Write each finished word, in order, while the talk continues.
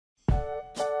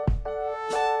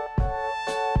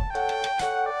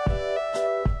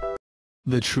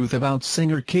The truth about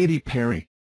singer Katy Perry.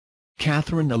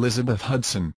 Katheryn Elizabeth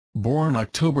Hudson, born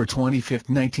October 25,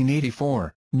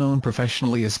 1984, known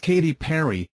professionally as Katy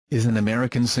Perry, is an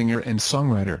American singer and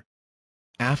songwriter.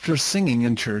 After singing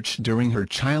in church during her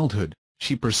childhood,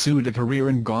 she pursued a career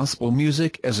in gospel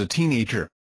music as a teenager.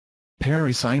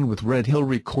 Perry signed with Red Hill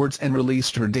Records and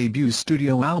released her debut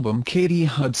studio album Katy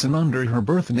Hudson under her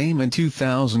birth name in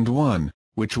 2001,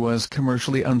 which was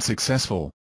commercially unsuccessful.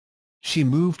 She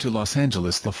moved to Los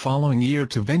Angeles the following year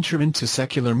to venture into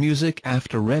secular music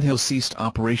after Red Hill ceased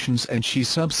operations, and she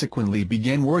subsequently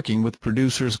began working with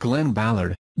producers Glenn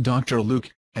Ballard, Dr.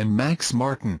 Luke, and Max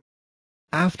Martin.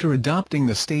 After adopting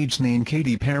the stage name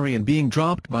Katy Perry and being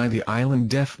dropped by the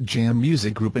Island Def Jam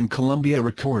Music Group and Columbia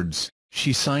Records,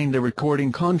 she signed a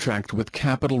recording contract with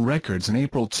Capitol Records in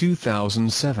April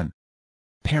 2007.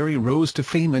 Perry rose to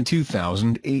fame in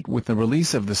 2008 with the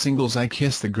release of the singles I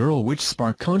Kissed the Girl, which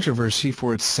sparked controversy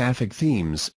for its sapphic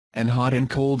themes, and Hot and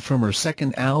Cold from her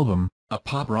second album, a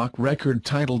pop-rock record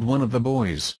titled One of the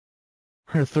Boys.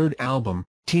 Her third album,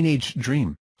 Teenage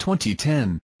Dream,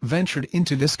 2010, ventured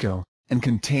into disco, and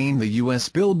contained the U.S.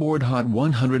 Billboard Hot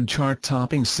 100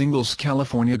 chart-topping singles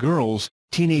California Girls,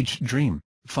 Teenage Dream,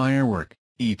 Firework,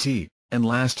 E.T., and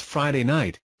Last Friday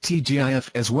Night,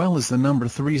 TGIF, as well as the number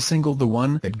 3 single The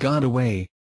One That Got Away.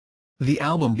 The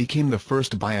album became the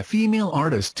first by a female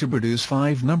artist to produce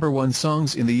 5 #1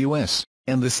 songs in the U.S.,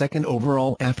 and the second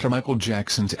overall after Michael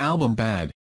Jackson's album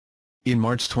Bad. In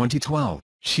March 2012,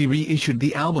 she reissued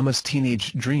the album as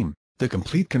Teenage Dream, The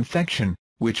Complete Confection,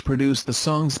 which produced the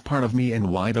songs Part of Me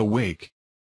and Wide Awake.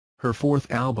 Her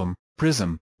fourth album,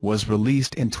 Prism, was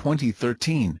released in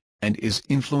 2013, and is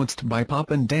influenced by pop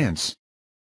and dance.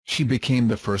 She became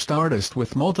the first artist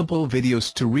with multiple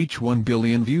videos to reach 1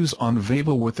 billion views on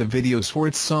Vevo with the videos for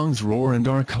its songs Roar and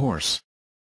Dark Horse.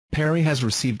 Perry has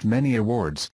received many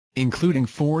awards, including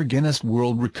 4 Guinness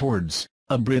World Records,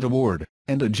 a Brit Award,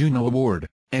 and a Juno Award,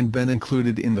 and been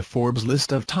included in the Forbes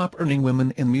list of top-earning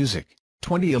women in music,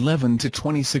 2011 to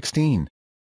 2016.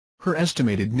 Her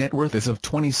estimated net worth as of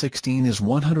 2016 is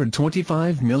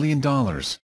 $125 million.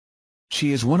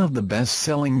 She is one of the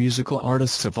best-selling musical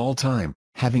artists of all time,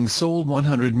 having sold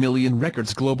 100 million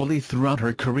records globally throughout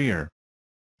her career.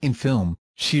 In film,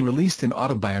 she released an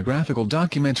autobiographical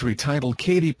documentary titled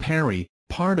Katy Perry,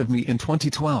 Part of Me in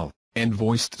 2012, and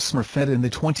voiced Smurfette in the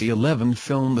 2011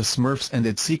 film The Smurfs and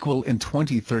its sequel in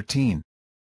 2013.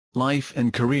 Life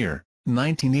and career,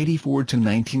 1984 to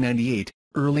 1998,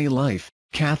 early life.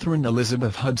 Katheryn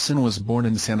Elizabeth Hudson was born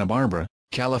in Santa Barbara,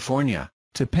 California,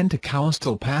 to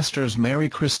Pentecostal pastors Mary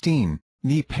Christine,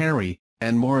 née Perry,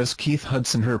 and Morris Keith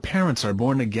Hudson. Her parents are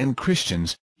born-again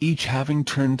Christians, each having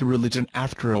turned to religion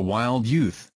after a wild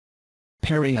youth.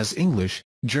 Perry has English,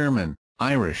 German,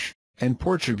 Irish, and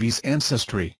Portuguese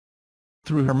ancestry.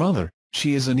 Through her mother,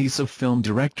 she is a niece of film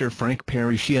director Frank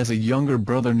Perry. She has a younger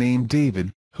brother named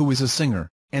David, who is a singer,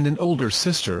 and an older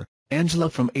sister, Angela.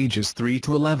 From ages 3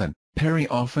 to 11, Perry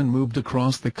often moved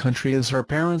across the country as her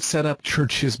parents set up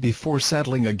churches before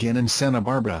settling again in Santa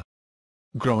Barbara.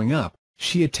 Growing up,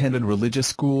 she attended religious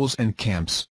schools and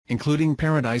camps, including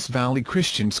Paradise Valley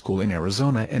Christian School in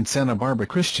Arizona and Santa Barbara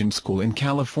Christian School in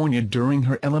California during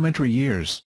her elementary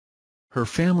years. Her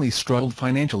family struggled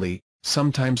financially,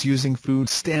 sometimes using food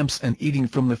stamps and eating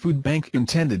from the food bank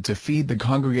intended to feed the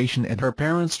congregation at her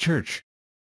parents' church.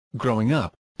 Growing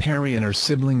up, Perry and her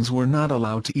siblings were not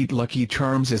allowed to eat Lucky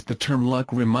Charms, as the term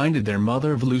luck reminded their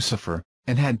mother of Lucifer,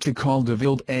 and had to call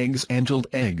deviled eggs angeled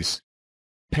eggs.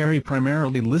 Perry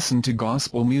primarily listened to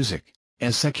gospel music,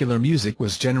 as secular music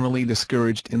was generally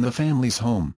discouraged in the family's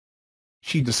home.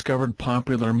 She discovered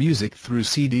popular music through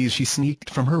CDs she sneaked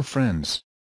from her friends.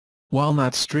 While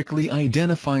not strictly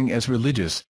identifying as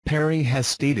religious, Perry has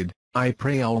stated, "I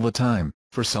pray all the time,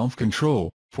 for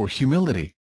self-control, for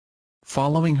humility."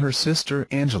 Following her sister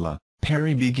Angela,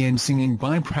 Perry began singing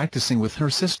by practicing with her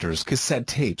sister's cassette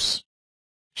tapes.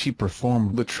 She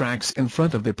performed the tracks in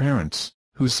front of their parents,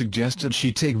 who suggested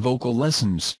she take vocal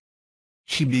lessons.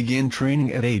 She began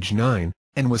training at age 9,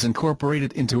 and was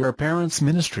incorporated into her parents'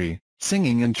 ministry,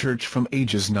 singing in church from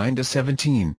ages 9 to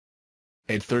 17.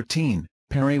 At 13,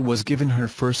 Perry was given her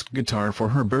first guitar for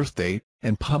her birthday,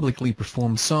 and publicly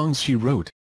performed songs she wrote.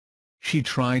 She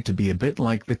tried to be a bit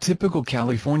like the typical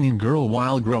Californian girl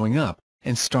while growing up,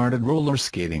 and started roller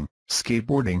skating,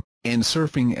 skateboarding, and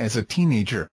surfing as a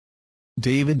teenager.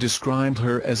 David described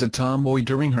her as a tomboy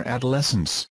during her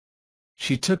adolescence.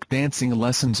 She took dancing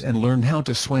lessons and learned how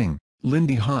to swing,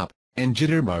 Lindy Hop, and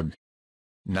jitterbug.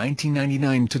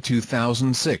 1999 to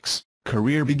 2006,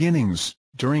 career beginnings.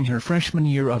 During her freshman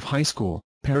year of high school,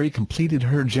 Perry completed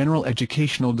her general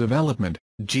educational development,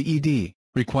 GED,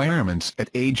 requirements at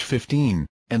age 15,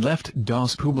 and left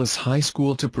Dos Publius High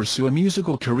School to pursue a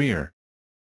musical career.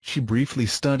 She briefly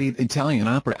studied Italian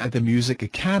opera at the Music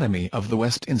Academy of the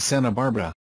West in Santa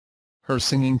Barbara. Her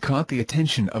singing caught the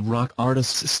attention of rock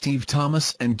artists Steve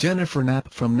Thomas and Jennifer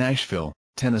Knapp from Nashville,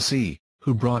 Tennessee,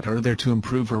 who brought her there to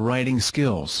improve her writing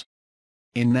skills.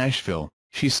 In Nashville,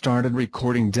 she started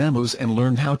recording demos and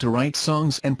learned how to write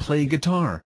songs and play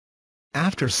guitar.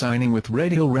 After signing with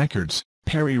Radio Records,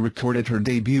 Perry recorded her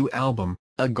debut album,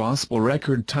 a gospel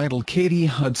record titled Katy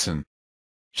Hudson.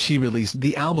 She released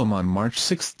the album on March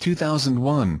 6,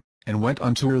 2001, and went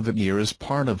on tour that year as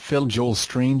part of Phil Joel's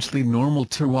Strangely Normal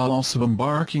tour while also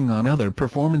embarking on other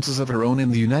performances of her own in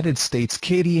the United States.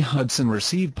 Katy Hudson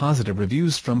received positive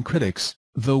reviews from critics,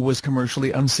 though was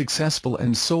commercially unsuccessful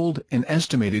and sold an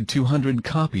estimated 200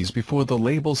 copies before the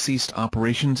label ceased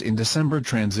operations in December.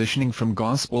 Transitioning from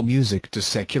gospel music to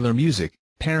secular music,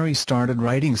 Perry started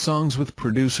writing songs with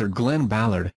producer Glenn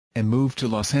Ballard, and moved to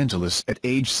Los Angeles at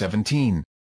age 17.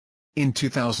 In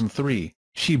 2003,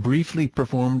 she briefly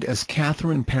performed as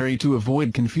Katheryn Perry to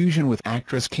avoid confusion with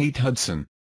actress Kate Hudson.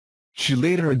 She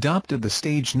later adopted the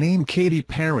stage name Katy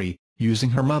Perry, using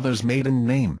her mother's maiden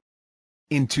name.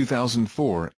 In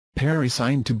 2004, Perry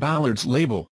signed to Ballard's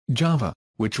label, Java,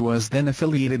 which was then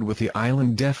affiliated with the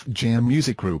Island Def Jam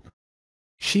music group.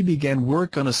 She began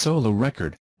work on a solo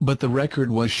record, but the record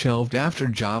was shelved after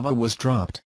Java was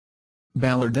dropped.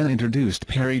 Ballard then introduced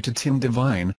Perry to Tim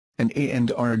Devine, an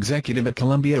A&R executive at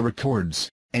Columbia Records,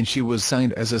 and she was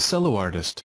signed as a solo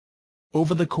artist.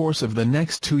 Over the course of the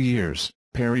next 2 years,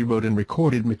 Perry wrote and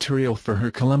recorded material for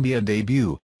her Columbia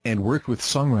debut, and worked with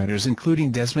songwriters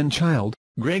including Desmond Child,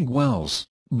 Greg Wells,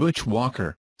 Butch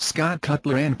Walker, Scott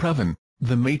Cutler and Previn,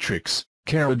 The Matrix,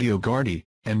 Cara DioGuardi,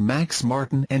 and Max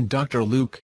Martin and Dr.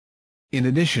 Luke. In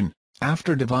addition,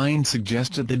 after Devine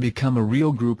suggested they become a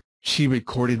real group, she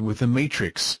recorded with The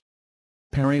Matrix.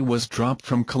 Perry was dropped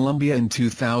from Columbia in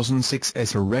 2006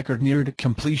 as her record neared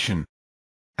completion.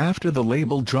 After the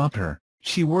label dropped her,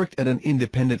 she worked at an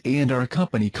independent A&R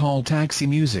company called Taxi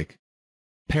Music.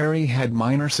 Perry had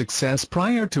minor success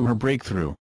prior to her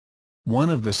breakthrough. One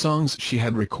of the songs she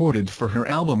had recorded for her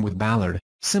album with Ballard,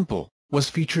 Simple, was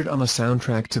featured on the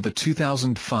soundtrack to the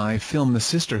 2005 film The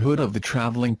Sisterhood of the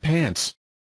Traveling Pants.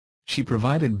 She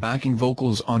provided backing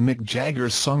vocals on Mick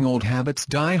Jagger's song Old Habits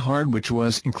Die Hard, which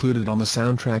was included on the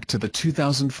soundtrack to the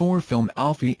 2004 film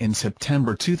Alfie. In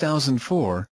September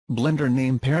 2004, Blender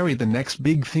named Perry the next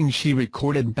big thing. She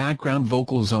recorded background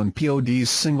vocals on POD's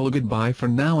single Goodbye for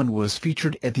Now and was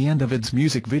featured at the end of its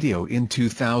music video in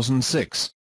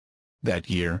 2006. That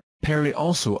year, Perry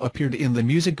also appeared in the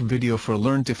music video for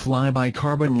Learn to Fly by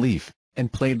Carbon Leaf,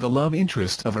 and played the love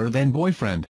interest of her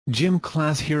then-boyfriend, Gym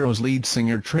Class Heroes lead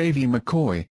singer Travie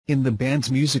McCoy, in the band's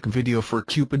music video for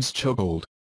Cupid's Chokehold.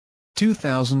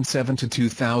 2007 to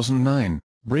 2009,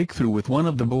 breakthrough with One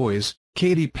of the Boys,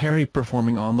 Katy Perry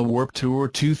performing on the Warped Tour.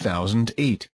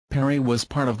 2008, Perry was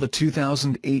part of the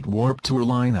 2008 Warped Tour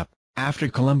lineup. After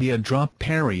Columbia dropped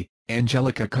Perry,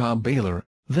 Angelica Cobb Baylor,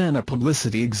 then a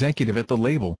publicity executive at the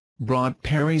label, brought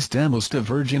Perry's demos to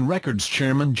Virgin Records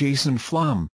chairman Jason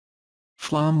Flom.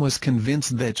 Flom was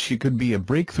convinced that she could be a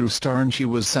breakthrough star, and she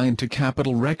was signed to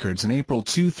Capitol Records in April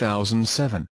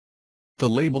 2007. The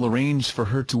label arranged for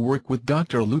her to work with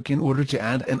Dr. Luke in order to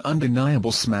add an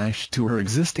undeniable smash to her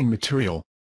existing material.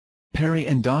 Perry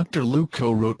and Dr. Luke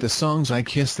co-wrote the songs I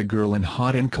Kiss the Girl and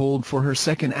Hot and Cold for her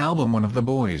second album One of the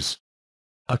Boys.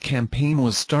 A campaign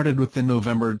was started with the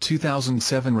November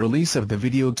 2007 release of the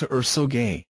video to Er So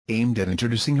Gay, aimed at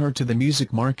introducing her to the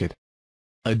music market.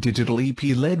 A digital EP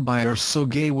led by Er So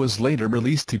Gay was later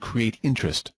released to create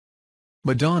interest.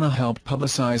 Madonna helped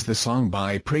publicize the song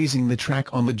by praising the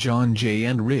track on the John Jay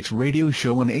and Rich radio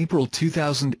show in April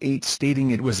 2008,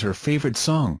 stating it was her favorite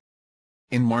song.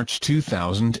 In March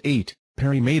 2008,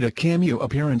 Perry made a cameo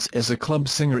appearance as a club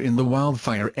singer in the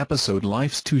Wildfire episode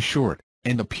Life's Too Short,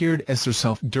 and appeared as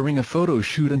herself during a photo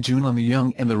shoot in June on The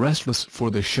Young and the Restless for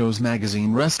the show's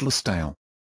magazine Restless Style.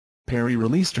 Perry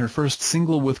released her first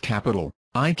single with Capitol,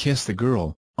 I Kiss the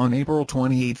Girl, on April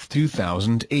 28,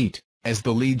 2008, as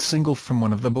the lead single from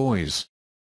One of the Boys.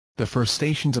 The first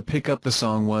station to pick up the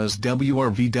song was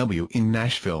WRVW in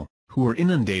Nashville, who were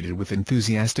inundated with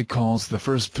enthusiastic calls the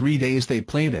first 3 days they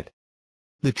played it.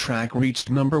 The track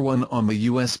reached #1 on the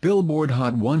U.S. Billboard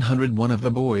Hot 100. One of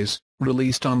the Boys,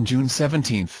 released on June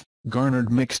 17,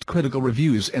 garnered mixed critical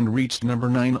reviews and reached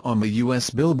 #9 on the U.S.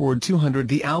 Billboard 200.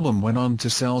 The album went on to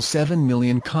sell 7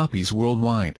 million copies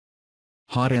worldwide.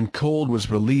 Hot and Cold was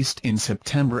released in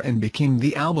September and became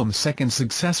the album's second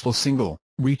successful single,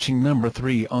 reaching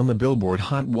 #3 on the Billboard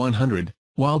Hot 100,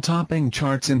 while topping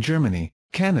charts in Germany,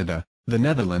 Canada, the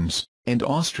Netherlands, and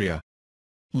Austria.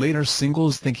 Later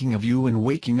singles Thinking of You and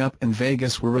Waking Up in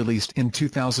Vegas were released in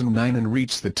 2009 and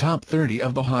reached the top 30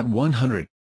 of the Hot 100.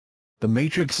 The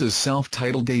Matrix's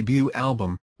self-titled debut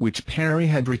album, which Perry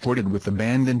had recorded with the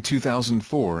band in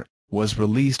 2004, was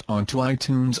released onto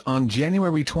iTunes on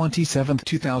January 27,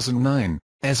 2009,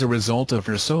 as a result of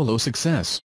her solo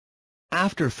success.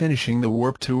 After finishing the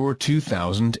Warped Tour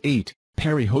 2008,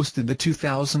 Perry hosted the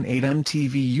 2008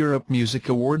 MTV Europe Music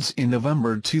Awards in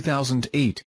November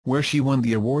 2008, where she won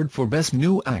the award for Best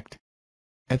New Act.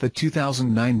 At the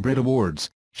 2009 Brit Awards,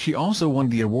 she also won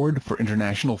the award for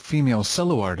International Female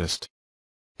Solo Artist.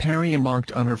 Perry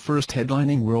embarked on her first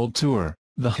headlining world tour,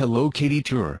 the Hello Katy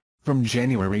Tour, from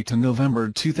January to November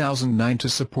 2009 to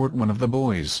support One of the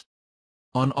Boys.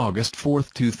 On August 4,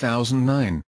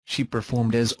 2009, she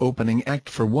performed as opening act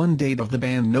for one date of the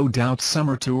band No Doubt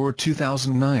Summer Tour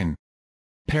 2009.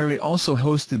 Perry also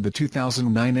hosted the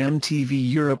 2009 MTV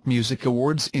Europe Music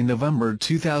Awards in November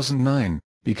 2009,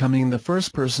 becoming the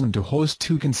first person to host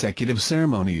two consecutive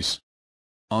ceremonies.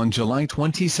 On July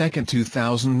 22,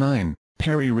 2009,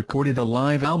 Perry recorded a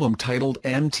live album titled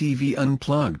MTV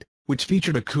Unplugged, which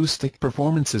featured acoustic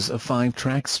performances of 5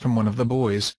 tracks from One of the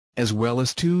Boys, as well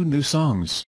as 2 new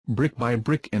songs, Brick by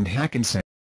Brick and Hackensack.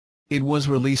 It was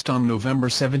released on November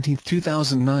 17,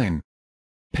 2009.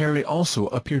 Perry also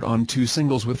appeared on 2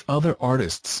 singles with other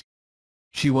artists.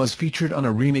 She was featured on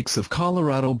a remix of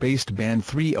Colorado-based band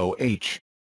 3OH.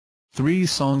 3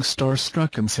 songs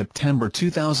Starstruck in September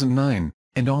 2009,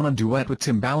 and on a duet with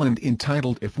Timbaland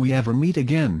entitled If We Ever Meet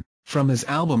Again, from his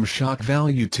album Shock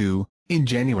Value 2. In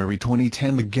January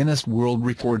 2010, the Guinness World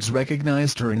Records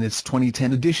recognized her in its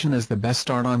 2010 edition as the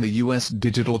best art on the U.S.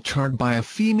 digital chart by a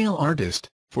female artist,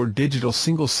 for digital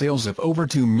single sales of over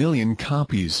 2 million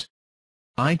copies.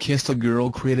 I Kissed a Girl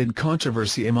created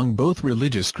controversy among both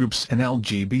religious groups and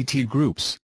LGBT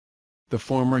groups. The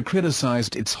former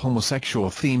criticized its homosexual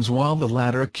themes while the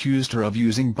latter accused her of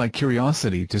using By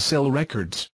Curiosity to sell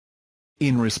records.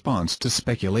 In response to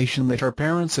speculation that her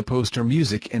parents opposed her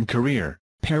music and career,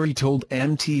 Perry told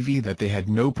MTV that they had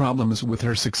no problems with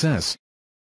her success.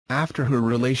 After her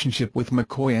relationship with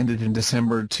McCoy ended in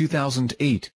December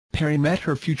 2008, Perry met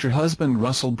her future husband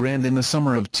Russell Brand in the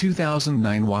summer of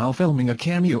 2009 while filming a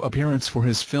cameo appearance for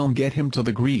his film Get Him to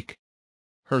the Greek.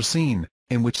 Her scene,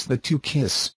 in which the two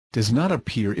kiss, does not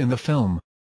appear in the film.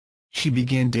 She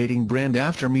began dating Brand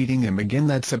after meeting him again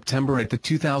that September at the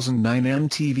 2009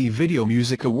 MTV Video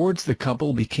Music Awards. The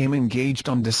couple became engaged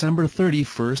on December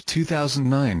 31,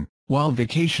 2009, while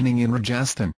vacationing in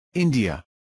Rajasthan, India.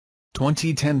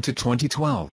 2010 to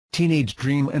 2012, Teenage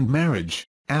Dream and Marriage.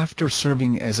 After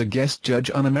serving as a guest judge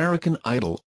on American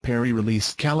Idol, Perry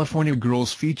released California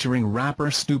Girls featuring rapper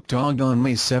Snoop Dogg on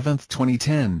May 7,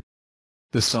 2010.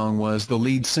 The song was the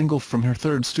lead single from her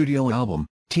third studio album,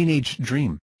 Teenage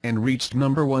Dream, and reached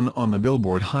 #1 on the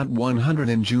Billboard Hot 100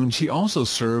 in June. She also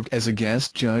served as a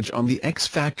guest judge on the X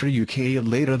Factor UK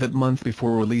later that month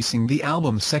before releasing the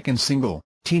album's second single,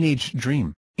 Teenage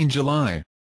Dream, in July.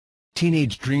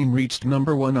 Teenage Dream reached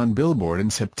 #1 on Billboard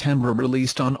in September.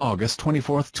 Released on August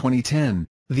 24, 2010,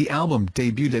 the album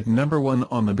debuted at #1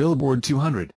 on the Billboard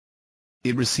 200.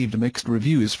 It received mixed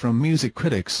reviews from music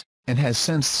critics, and has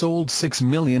since sold 6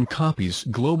 million copies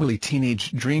globally.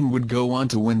 Teenage Dream would go on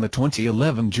to win the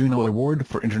 2011 Juno Award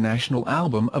for International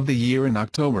Album of the Year in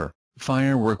October.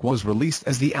 Firework was released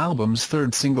as the album's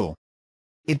third single.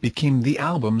 It became the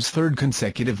album's third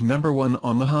consecutive #1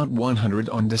 on the Hot 100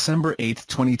 on December 8,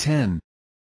 2010.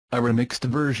 A remixed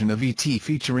version of E.T.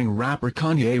 featuring rapper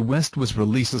Kanye West was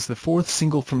released as the fourth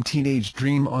single from Teenage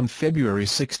Dream on February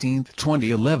 16,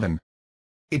 2011.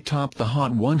 It topped the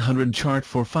Hot 100 chart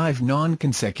for 5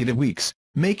 non-consecutive weeks,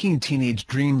 making Teenage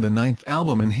Dream the 9th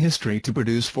album in history to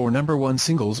produce 4 #1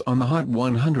 singles on the Hot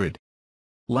 100.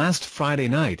 Last Friday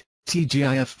night,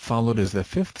 TGIF followed as the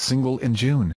 5th single in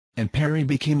June, and Perry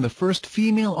became the first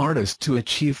female artist to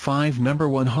achieve 5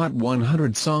 #1 Hot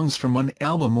 100 songs from one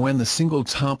album when the single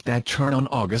topped that chart on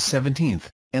August 17,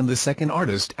 and the second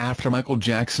artist after Michael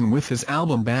Jackson with his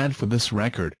album Bad for this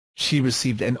record. She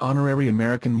received an honorary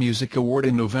American Music Award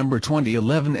in November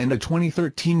 2011 and a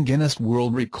 2013 Guinness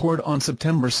World Record on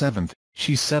September 7.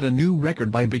 She set a new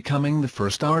record by becoming the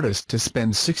first artist to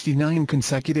spend 69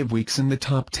 consecutive weeks in the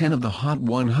top 10 of the Hot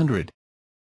 100.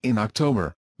 In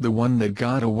October, The One That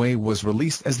Got Away was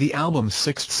released as the album's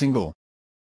 6th single.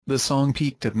 The song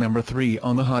peaked at #3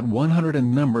 on the Hot 100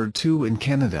 and #2 in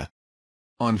Canada.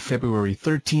 On February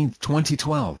 13,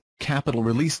 2012, Capitol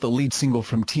released the lead single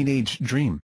from Teenage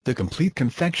Dream, The Complete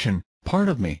Confection, Part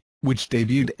of Me. which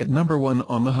debuted at #1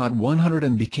 on the Hot 100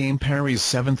 and became Perry's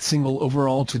 7th single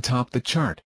overall to top the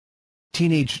chart.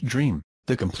 Teenage Dream,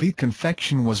 the complete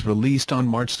confection, was released on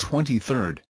March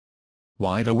 23.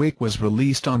 Wide Awake was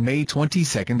released on May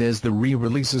 22 as the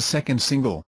re-release's second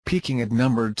single, peaking at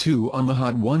 #2 on the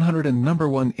Hot 100 and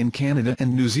 #1 in Canada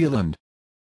and New Zealand.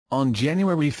 On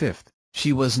January 5,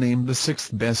 she was named the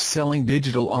 6th best-selling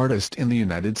digital artist in the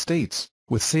United States,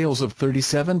 with sales of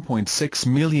 37.6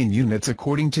 million units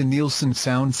according to Nielsen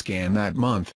SoundScan that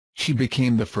month. She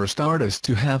became the first artist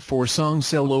to have 4 songs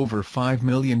sell over 5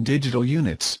 million digital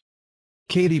units.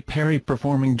 Katy Perry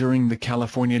performing during the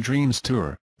California Dreams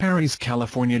Tour. Perry's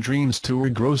California Dreams Tour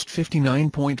grossed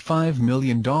 $59.5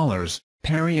 million.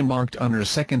 Perry embarked on her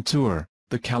second tour,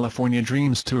 the California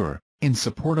Dreams Tour, in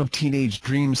support of Teenage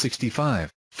Dream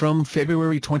 65, from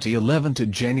February 2011 to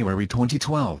January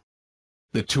 2012.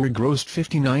 The tour grossed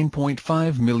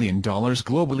 $59.5 million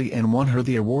globally and won her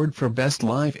the award for Best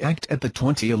Live Act at the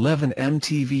 2011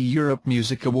 MTV Europe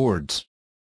Music Awards.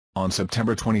 On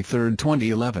September 23,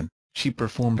 2011, she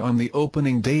performed on the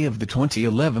opening day of the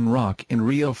 2011 Rock in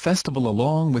Rio Festival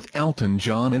along with Elton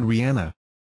John and Rihanna.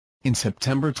 In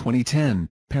September 2010,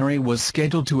 Perry was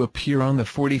scheduled to appear on the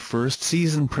 41st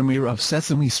season premiere of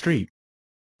Sesame Street.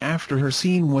 After her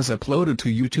scene was uploaded to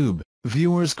YouTube,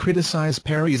 viewers criticized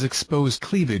Perry's exposed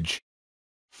cleavage.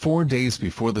 4 days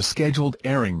before the scheduled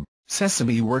airing,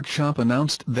 Sesame Workshop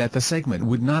announced that the segment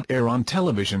would not air on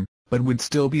television, but would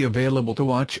still be available to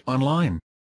watch online.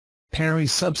 Perry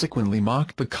subsequently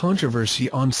mocked the controversy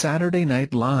on Saturday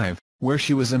Night Live, where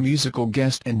she was a musical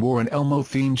guest and wore an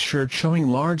Elmo-themed shirt showing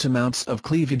large amounts of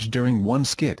cleavage during one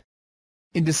skit.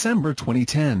 In December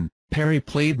 2010, Perry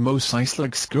played Mos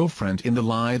Eisley's girlfriend in the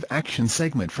live-action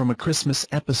segment from a Christmas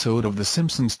episode of The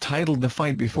Simpsons titled The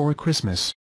Fight Before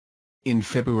Christmas. In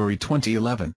February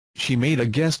 2011, she made a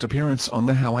guest appearance on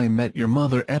the How I Met Your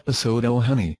Mother episode Oh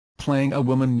Honey, playing a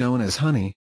woman known as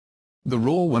Honey. The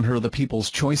role won her the People's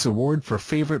Choice Award for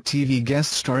Favorite TV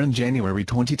Guest Star in January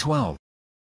 2012.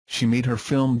 She made her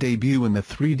film debut in the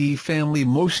 3D family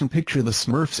motion picture The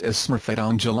Smurfs as Smurfette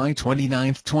on July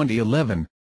 29, 2011.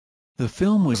 The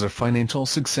film was a financial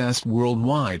success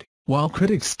worldwide, while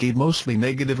critics gave mostly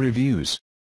negative reviews.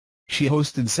 She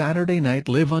hosted Saturday Night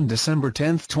Live on December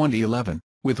 10, 2011,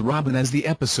 with Robin as the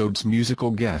episode's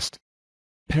musical guest.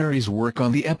 Perry's work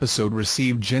on the episode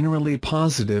received generally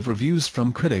positive reviews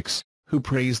from critics, who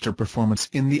praised her performance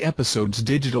in the episode's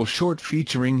digital short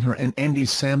featuring her and Andy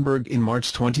Samberg in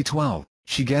March 2012.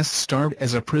 She guest-starred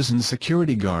as a prison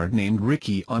security guard named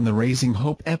Ricky on the Raising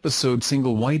Hope episode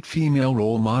Single White Female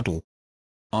Role Model.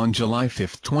 On July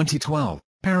 5, 2012,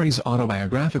 Perry's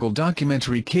autobiographical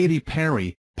documentary Katy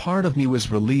Perry, Part of Me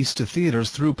was released to theaters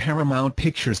through Paramount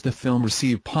Pictures. The film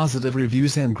received positive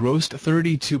reviews and grossed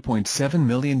 $32.7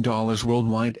 million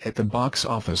worldwide at the box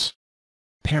office.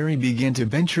 Perry began to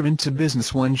venture into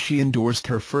business when she endorsed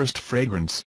her first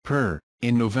fragrance, Purr,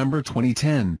 in November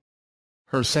 2010.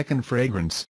 Her second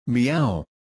fragrance, Meow,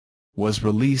 was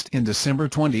released in December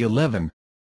 2011.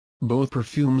 Both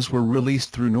perfumes were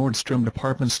released through Nordstrom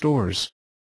department stores.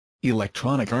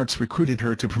 Electronic Arts recruited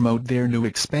her to promote their new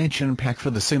expansion pack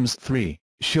for The Sims 3,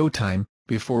 Showtime,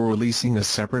 before releasing a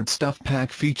separate stuff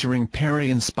pack featuring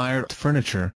Perry-inspired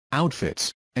furniture,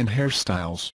 outfits, and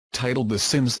hairstyles, titled The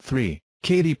Sims 3,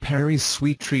 Katy Perry's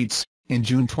Sweet Treats, in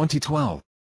June 2012.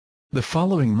 The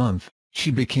following month, she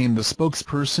became the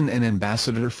spokesperson and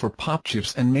ambassador for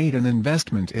Popchips and made an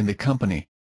investment in the company.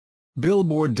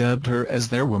 Billboard dubbed her as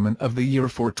their Woman of the Year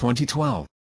for 2012.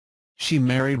 She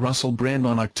married Russell Brand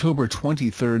on October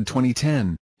 23,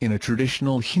 2010, in a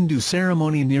traditional Hindu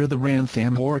ceremony near the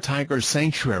Ranthambore Tiger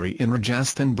Sanctuary in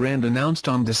Rajasthan. Brand announced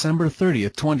on December 30,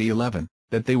 2011,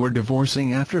 that they were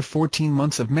divorcing after 14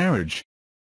 months of marriage.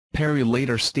 Perry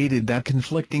later stated that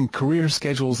conflicting career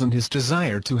schedules and his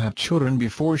desire to have children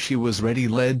before she was ready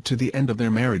led to the end of their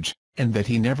marriage, and that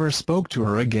he never spoke to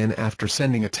her again after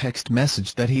sending a text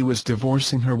message that he was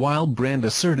divorcing her, while Brand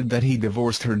asserted that he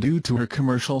divorced her due to her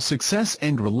commercial success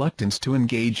and reluctance to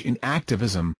engage in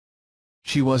activism.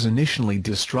 She was initially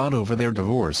distraught over their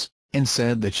divorce, and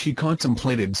said that she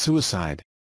contemplated suicide.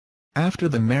 After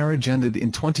the marriage ended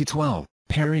in 2012,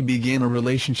 Perry began a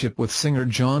relationship with singer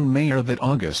John Mayer that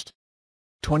August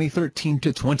 2013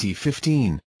 to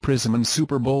 2015, PRISM and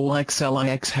Super Bowl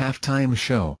XLIX halftime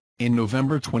show. In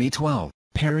November 2012,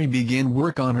 Perry began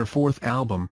work on her fourth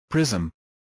album, PRISM.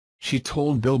 She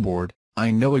told Billboard,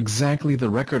 "I know exactly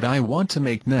the record I want to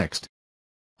make next.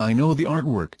 I know the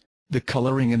artwork, the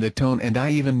coloring and the tone, and I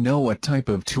even know what type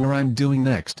of tour I'm doing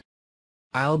next.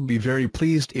 I'll be very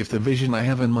pleased if the vision I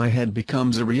have in my head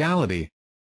becomes a reality."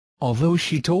 Although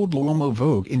she told L'Uomo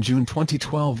Vogue in June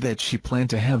 2012 that she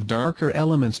planned to have darker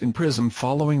elements in Prism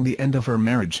following the end of her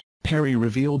marriage, Perry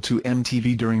revealed to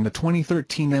MTV during the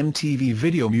 2013 MTV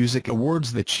Video Music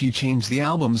Awards that she changed the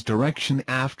album's direction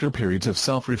after periods of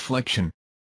self-reflection.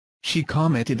 She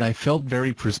commented, "I felt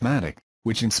very prismatic,"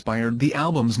 which inspired the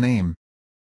album's name.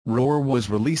 Roar was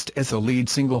released as a lead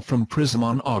single from Prism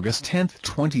on August 10,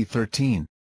 2013.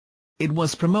 It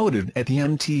was promoted at the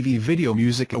MTV Video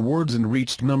Music Awards and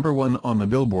reached #1 on the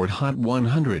Billboard Hot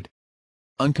 100.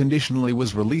 Unconditionally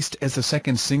was released as a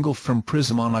second single from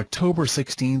Prism on October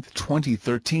 16,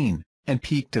 2013, and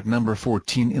peaked at number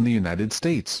 14 in the United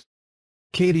States.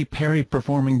 Katy Perry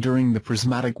performing during the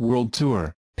Prismatic World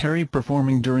Tour. Perry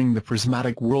performing during the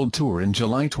Prismatic World Tour in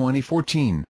July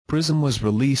 2014, Prism was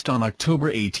released on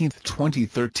October 18,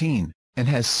 2013, and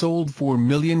has sold 4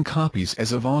 million copies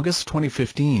as of August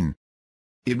 2015.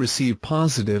 It received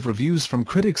positive reviews from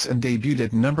critics and debuted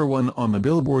at #1 on the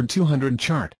Billboard 200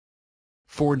 chart.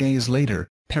 4 days later,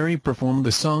 Perry performed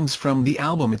the songs from the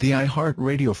album at the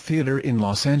iHeartRadio Theater in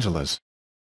Los Angeles.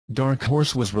 Dark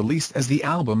Horse was released as the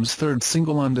album's third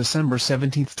single on December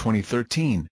 17,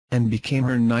 2013, and became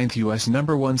her 9th U.S.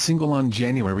 #1 single on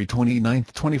January 29,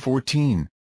 2014.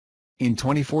 In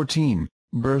 2014,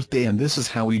 Birthday and This Is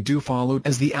How We Do followed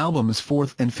as the album's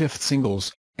fourth and fifth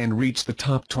singles, and reached the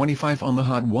top 25 on the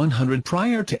Hot 100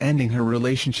 prior to ending her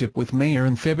relationship with Mayer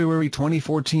in February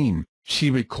 2014.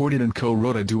 She recorded and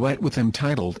co-wrote a duet with him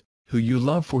titled, Who You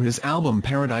Love, for his album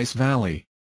Paradise Valley.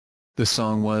 The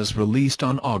song was released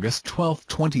on August 12,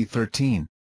 2013.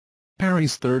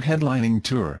 Perry's third headlining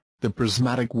tour, the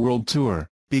Prismatic World Tour,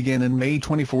 began in May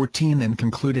 2014 and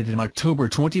concluded in October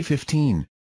 2015.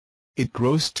 It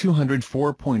grossed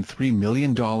 $204.3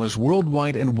 million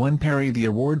worldwide and won Perry the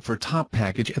award for Top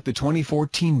Package at the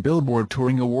 2014 Billboard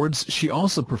Touring Awards. She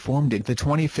also performed at the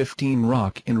 2015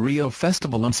 Rock in Rio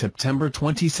Festival on September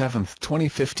 27,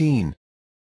 2015.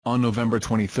 On November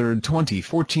 23,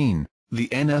 2014, the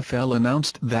NFL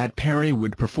announced that Perry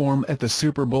would perform at the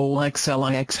Super Bowl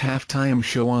XLIX halftime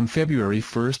show on February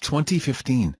 1,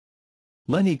 2015.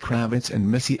 Lenny Kravitz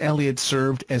and Missy Elliott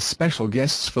served as special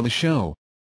guests for the show.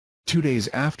 2 days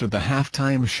after the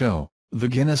halftime show, the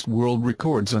Guinness World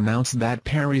Records announced that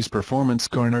Perry's performance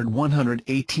garnered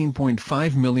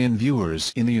 118.5 million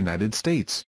viewers in the United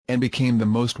States, and became the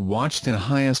most watched and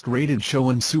highest-rated show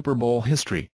in Super Bowl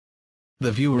history.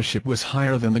 The viewership was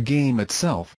higher than the game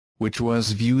itself, which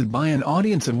was viewed by an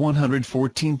audience of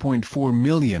 114.4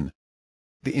 million.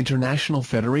 The International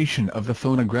Federation of the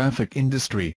Phonographic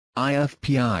Industry,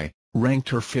 IFPI, ranked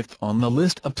her fifth on the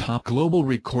list of top global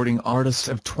recording artists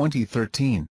of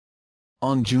 2013.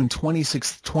 On June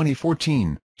 26,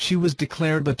 2014, she was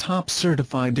declared the top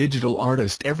certified digital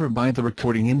artist ever by the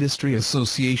Recording Industry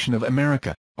Association of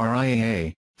America,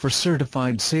 RIAA, for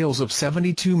certified sales of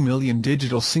 72 million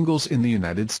digital singles in the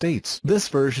United States. This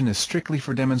version is strictly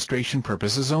for demonstration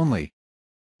purposes only.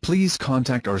 Please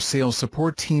contact our sales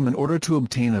support team in order to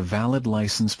obtain a valid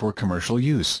license for commercial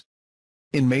use.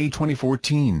 In May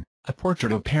 2014, a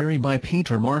portrait of Perry by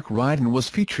painter Mark Ryden was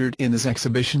featured in his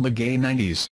exhibition The Gay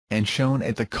 90s, and shown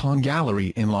at the Con Gallery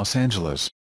in Los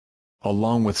Angeles.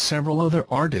 Along with several other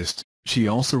artists, she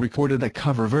also recorded a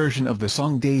cover version of the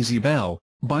song Daisy Bell,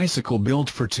 Bicycle Built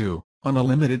for Two, on a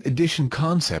limited edition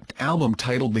concept album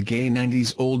titled The Gay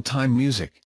 90s Old Time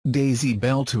Music, Daisy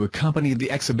Bell, to accompany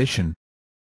the exhibition.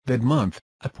 That month,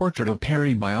 a portrait of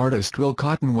Perry by artist Will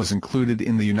Cotton was included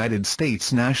in the United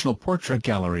States National Portrait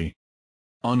Gallery.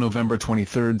 On November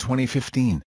 23,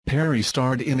 2015, Perry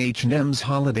starred in H&M's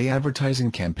holiday advertising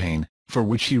campaign, for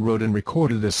which she wrote and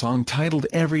recorded a song titled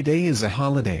Every Day is a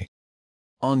Holiday.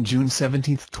 On June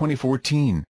 17,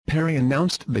 2014, Perry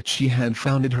announced that she had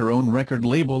founded her own record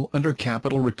label under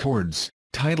Capitol Records,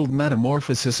 titled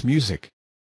Metamorphosis Music.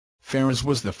 Ferris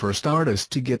was the first artist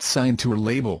to get signed to her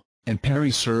label, and Perry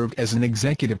served as an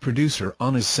executive producer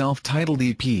on his self-titled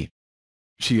EP.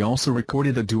 She also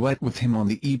recorded a duet with him on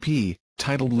the EP,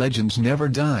 titled Legends Never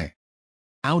Die.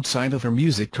 Outside of her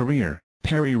music career,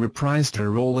 Perry reprised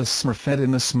her role as Smurfette in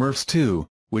The Smurfs 2,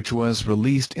 which was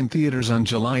released in theaters on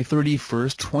July 31,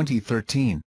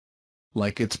 2013.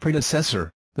 Like its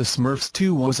predecessor, The Smurfs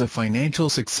 2 was a financial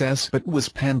success but was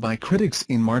panned by critics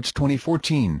in March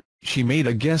 2014. She made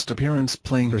a guest appearance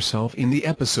playing herself in the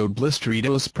episode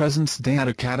Blisteritos Presents Day at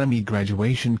Academy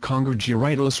Graduation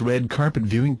Congratulations. Red carpet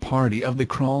viewing party of the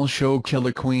crawl show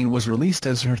Killer Queen was released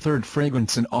as her third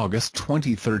fragrance in August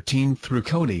 2013 through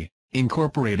Coty,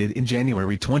 Incorporated in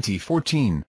January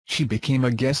 2014. She became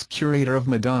a guest curator of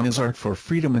Madonna's Art for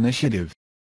Freedom initiative.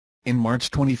 In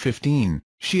March 2015,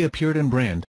 she appeared in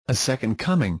Brand, A Second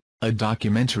Coming, a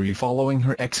documentary following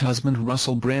her ex-husband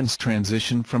Russell Brand's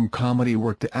transition from comedy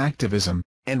work to activism,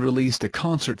 and released a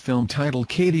concert film titled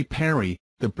Katy Perry,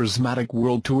 The Prismatic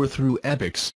World Tour Through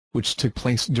Epics, which took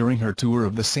place during her tour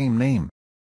of the same name.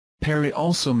 Perry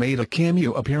also made a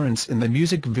cameo appearance in the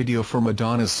music video for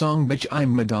Madonna's song Bitch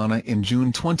I'm Madonna in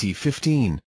June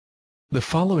 2015. The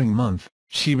following month,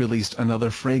 she released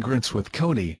another fragrance with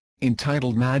Coty,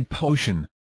 entitled Mad Potion.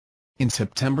 In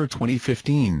September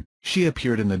 2015, she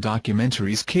appeared in the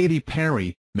documentaries Katy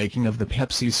Perry, Making of the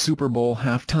Pepsi's Super Bowl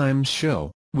halftime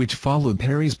show, which followed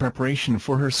Perry's preparation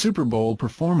for her Super Bowl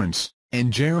performance,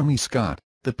 and Jeremy Scott,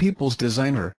 the People's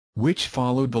Designer, which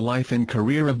followed the life and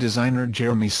career of designer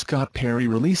Jeremy Scott. Perry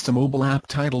released a mobile app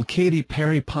titled Katy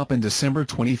Perry Pop in December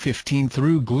 2015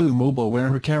 through Glue Mobile, where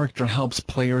her character helps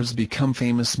players become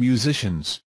famous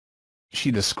musicians. She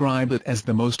described it as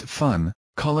the most fun,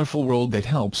 colorful world that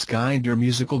helps guide your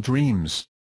musical dreams.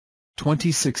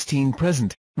 2016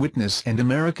 present, Witness and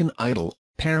American Idol.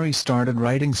 Perry started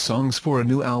writing songs for a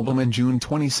new album in June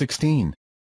 2016.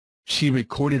 She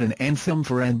recorded an anthem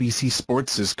for NBC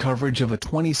Sports' coverage of the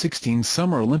 2016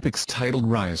 Summer Olympics titled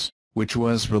Rise, which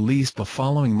was released the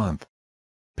following month.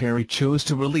 Perry chose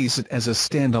to release it as a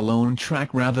standalone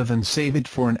track rather than save it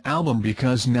for an album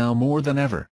because now more than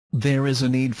ever, there is a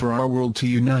need for our world to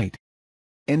unite.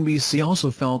 NBC also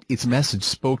felt its message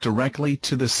spoke directly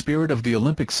to the spirit of the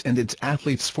Olympics and its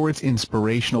athletes. For its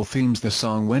inspirational themes, the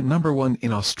song went #1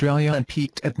 in Australia and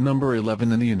peaked at number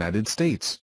 11 in the United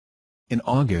States. In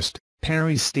August,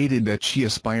 Perry stated that she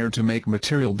aspired to make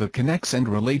material that connects and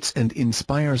relates and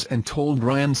inspires, and told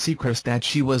Ryan Seacrest that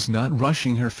she was not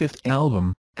rushing her fifth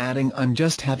album, adding, "I'm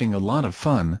just having a lot of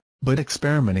fun, but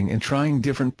experimenting and trying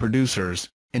different producers,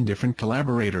 and different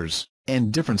collaborators,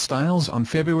 and different styles." On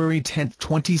February 10,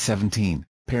 2017,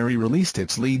 Perry released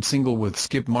its lead single with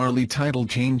Skip Marley titled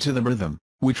Chained to the Rhythm,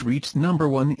 which reached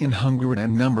 #1 in Hungary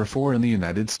and #4 in the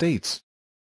United States.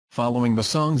 Following the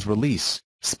song's release,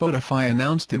 Spotify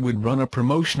announced it would run a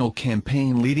promotional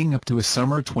campaign leading up to a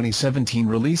summer 2017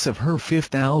 release of her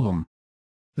fifth album.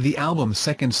 The album's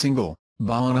second single,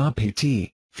 Bon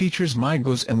Appétit, features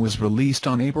Migos and was released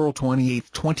on April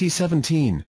 28,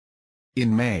 2017.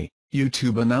 In May,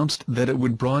 YouTube announced that it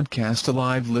would broadcast a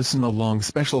live listen-along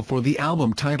special for the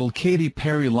album titled Katy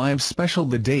Perry Live Special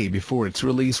the day before its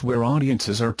release, where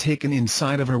audiences are taken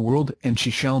inside of her world and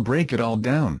she shall break it all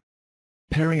down.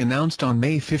 Perry announced on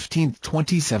May 15,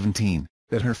 2017,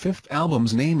 that her fifth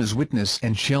album's name is Witness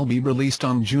and shall be released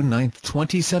on June 9,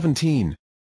 2017.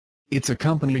 Its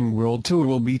accompanying world tour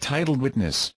will be titled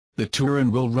Witness. The tour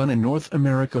and will run in North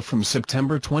America from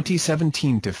September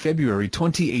 2017 to February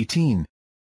 2018.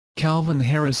 Calvin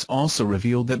Harris also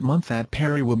revealed that month that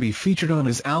Perry will be featured on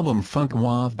his album Funk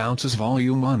Wah Bounces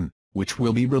Volume 1, which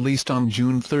will be released on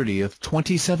June 30,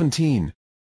 2017.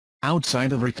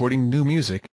 Outside of recording new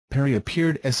music, Perry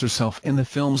appeared as herself in the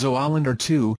film Zoolander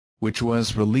 2, which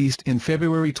was released in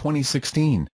February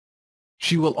 2016.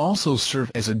 She will also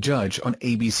serve as a judge on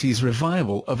ABC's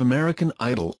revival of American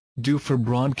Idol, due for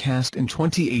broadcast in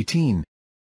 2018.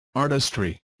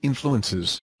 Artistry,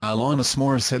 influences: Alanis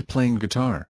Morissette playing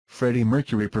guitar, Freddie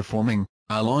Mercury performing,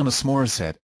 Alanis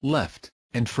Morissette, left,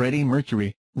 and Freddie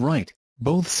Mercury, right,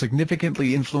 both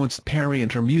significantly influenced Perry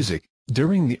and her music.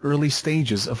 During the early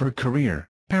stages of her career,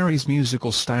 Perry's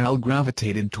musical style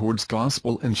gravitated towards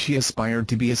gospel and she aspired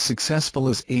to be as successful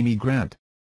as Amy Grant.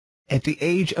 At the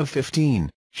age of 15,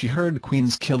 she heard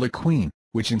Queen's Killer Queen,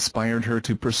 which inspired her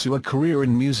to pursue a career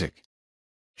in music.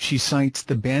 She cites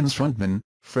the band's frontman,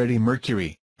 Freddie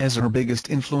Mercury, as her biggest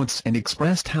influence and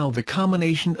expressed how the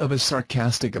combination of his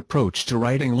sarcastic approach to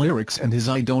writing lyrics and his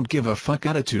 "I don't give a fuck"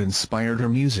 attitude inspired her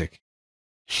music.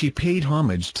 She paid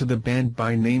homage to the band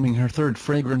by naming her third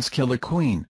fragrance Killer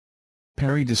Queen.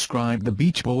 Perry described the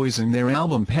Beach Boys and their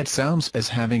album Pet Sounds as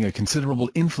having a considerable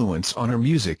influence on her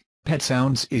music. "Pet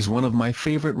Sounds is one of my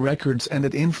favorite records and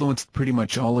it influenced pretty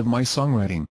much all of my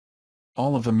songwriting.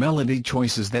 All of the melody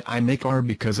choices that I make are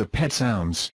because of Pet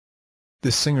Sounds."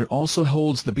 The singer also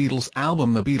holds the Beatles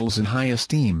album The Beatles in high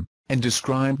esteem, and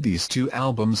described these two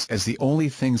albums as the only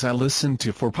things I listened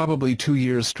to for probably 2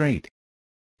 years straight.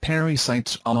 Perry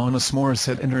cites Alanis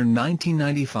Morissette and her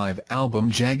 1995 album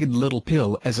Jagged Little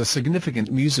Pill as a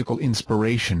significant musical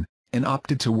inspiration, and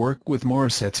opted to work with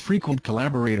Morissette's frequent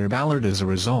collaborator Ballard as a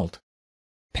result.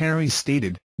 Perry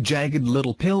stated, "Jagged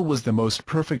Little Pill was the most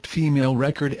perfect female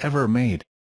record ever made.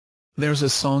 There's a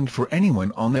song for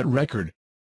anyone on that record.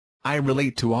 I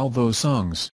relate to all those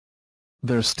songs.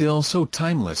 They're still so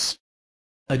timeless."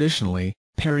 Additionally,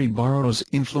 Perry borrows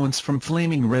influence from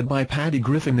Flaming Red by Patty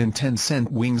Griffin and 10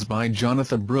 Cent Wings by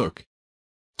Jonathan Brooke.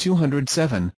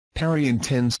 207, Perry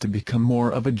intends to become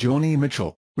more of a Joni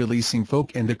Mitchell, releasing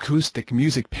folk and acoustic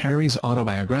music. Perry's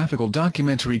autobiographical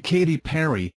documentary Katy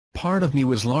Perry, Part of Me,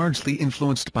 was largely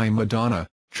influenced by Madonna,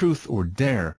 Truth or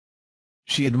Dare.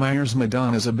 She admires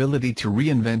Madonna's ability to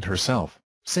reinvent herself,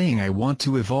 saying "I want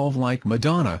to evolve like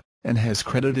Madonna," and has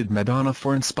credited Madonna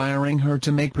for inspiring her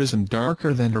to make Prism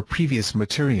darker than her previous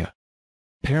material.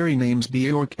 Perry names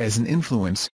Bjork as an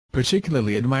influence,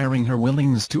 particularly admiring her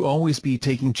willingness to always be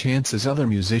taking chances. Other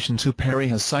musicians who Perry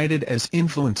has cited as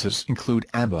influences include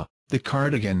ABBA, The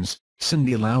Cardigans,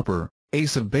 Cyndi Lauper,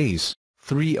 Ace of Base,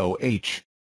 3OH.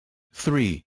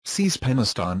 3. C's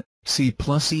Peniston,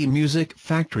 C+E Music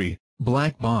Factory,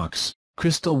 Black Box,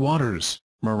 Crystal Waters,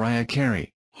 Mariah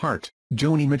Carey, Heart,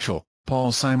 Joni Mitchell,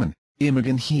 Paul Simon,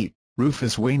 Imogen Heap,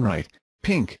 Rufus Wainwright,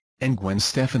 Pink, and Gwen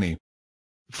Stefani.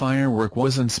 Firework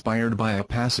was inspired by a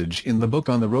passage in the book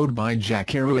On the Road by Jack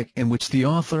Kerouac, in which the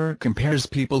author compares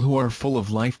people who are full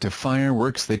of life to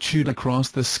fireworks that shoot across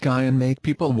the sky and make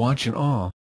people watch in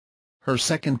awe. Her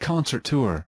second concert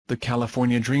tour, the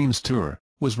California Dreams Tour,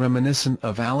 was reminiscent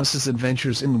of Alice's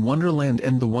adventures in Wonderland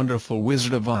and The Wonderful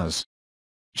Wizard of Oz.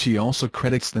 She also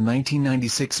credits the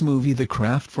 1996 movie The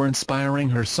Craft for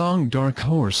inspiring her song Dark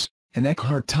Horse, and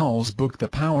Eckhart Tolle's book The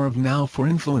Power of Now for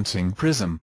influencing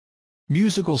Prism.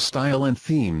 Musical style and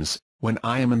themes. When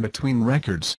I am in between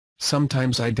records,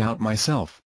 sometimes I doubt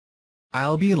myself.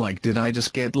 I'll be like, did I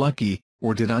just get lucky,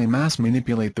 or did I mass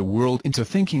manipulate the world into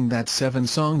thinking that 7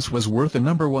 songs was worth a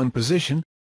 #1 position?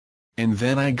 And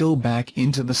then I go back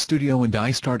into the studio and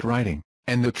I start writing,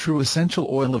 and the true essential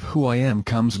oil of who I am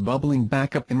comes bubbling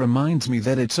back up and reminds me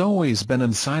that it's always been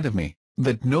inside of me,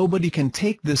 that nobody can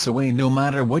take this away no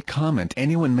matter what comment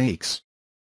anyone makes.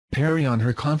 Perry on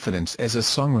her confidence as a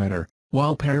songwriter.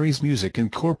 While Perry's music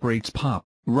incorporates pop,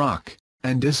 rock,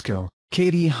 and disco,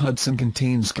 Katy Hudson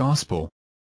contains gospel.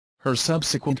 Her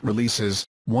subsequent releases,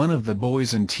 One of the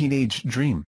Boys and Teenage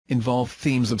Dream, involve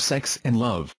themes of sex and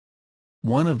love.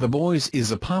 One of the Boys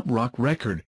is a pop-rock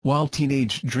record, while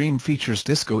Teenage Dream features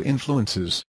disco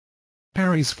influences.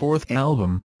 Perry's 4th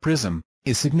album, Prism,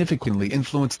 is significantly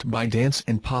influenced by dance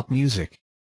and pop music.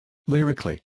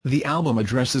 Lyrically, the album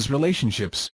addresses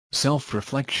relationships,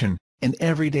 self-reflection, and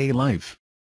everyday life.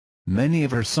 Many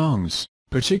of her songs,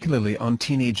 particularly on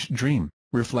Teenage Dream,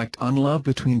 reflect on love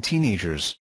between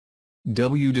teenagers.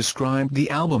 W described the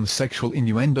album's sexual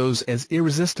innuendos as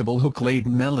irresistible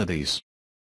hook-laden melodies.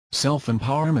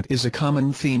 Self-empowerment is a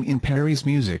common theme in Perry's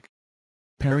music.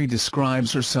 Perry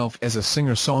describes herself as a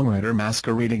singer-songwriter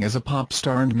masquerading as a pop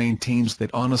star and maintains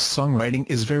that honest songwriting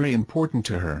is very important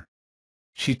to her.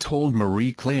 She told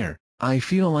Marie Claire, "I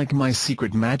feel like my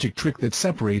secret magic trick that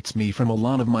separates me from a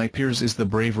lot of my peers is the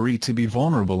bravery to be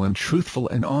vulnerable and truthful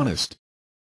and honest.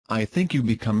 I think you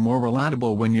become more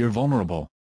relatable when you're vulnerable."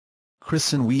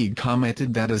 Kristen Wiig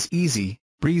commented that as easy,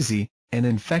 breezy, and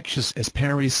infectious as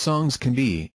Perry's songs can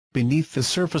be, beneath the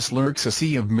surface lurks a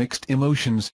sea of mixed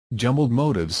emotions, jumbled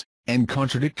motives, and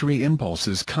contradictory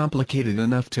impulses complicated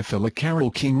enough to fill a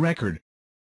Carole King record.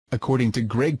 According to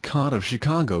Greg Kot of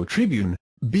Chicago Tribune,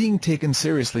 being taken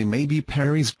seriously may be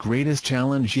Perry's greatest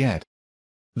challenge yet.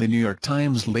 The New York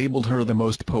Times labeled her the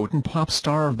most potent pop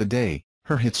star of the day.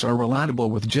 Her hits are relatable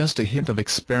with just a hint of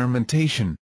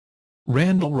experimentation.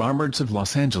 Randall Roberts of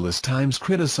Los Angeles Times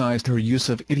criticized her use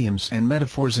of idioms and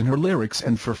metaphors in her lyrics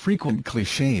and for frequent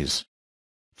cliches.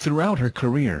 Throughout her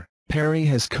career, Perry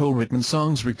has co-written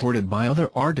songs recorded by other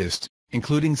artists,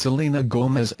 including Selena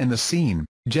Gomez and The Scene,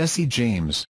 Jesse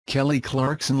James, Kelly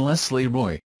Clarkson, Leslie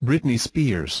Roy, Britney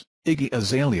Spears, Iggy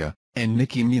Azalea, and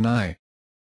Nicki Minaj.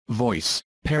 Voice.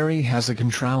 Perry has a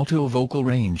contralto vocal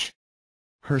range.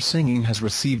 Her singing has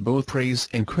received both praise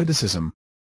and criticism.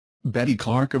 Betty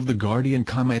Clark of The Guardian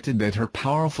commented that her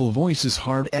powerful voice is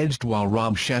hard-edged, while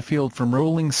Rob Sheffield from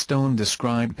Rolling Stone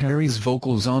described Perry's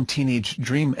vocals on Teenage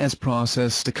Dream as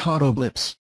processed staccato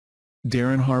blips.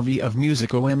 Darren Harvey of Music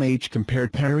OMH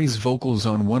compared Perry's vocals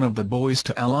on One of the Boys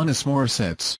to Alanis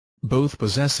Morissette's, both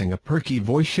possessing a perky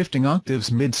voice shifting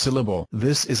octaves mid-syllable.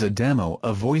 This is a demo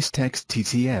of voice text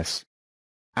TTS.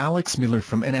 Alex Miller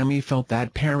from NME felt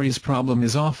that Perry's problem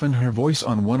is often her voice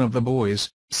on One of the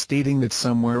Boys, stating that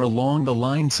somewhere along the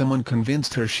line someone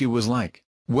convinced her she was like,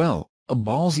 well, a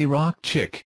ballsy rock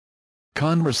chick.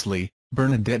 Conversely,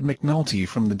 Bernadette McNulty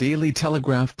from the Daily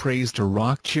Telegraph praised her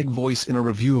rock chick voice in a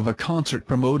review of a concert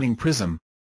promoting Prism.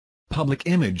 Public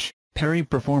image. Perry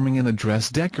performing in a dress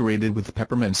decorated with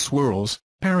peppermint swirls.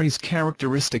 Perry's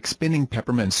characteristic spinning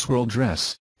peppermint swirl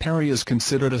dress. Perry is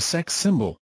considered a sex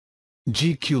symbol.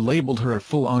 GQ labeled her a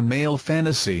full-on male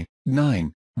fantasy.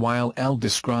 9. While Elle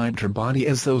described her body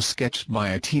as though sketched by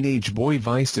a teenage boy,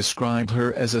 Vice described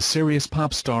her as a serious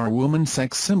pop star woman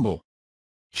sex symbol.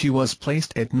 She was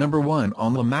placed at number 1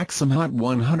 on the Maxim Hot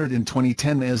 100 in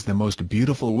 2010 as the most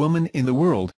beautiful woman in the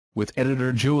world, with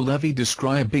editor Joe Levy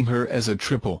describing her as a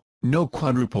triple, no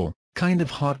quadruple, kind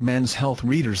of hot. Men's Health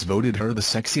readers voted her the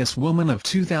sexiest woman of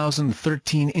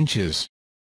 2013 inches.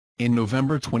 In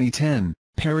November 2010,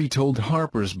 Perry told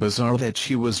Harper's Bazaar that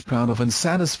she was proud of and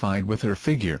satisfied with her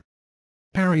figure.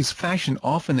 Perry's fashion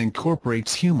often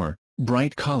incorporates humor,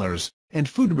 bright colors, and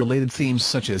food-related themes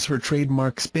such as her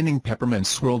trademark spinning peppermint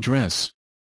swirl dress.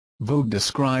 Vogue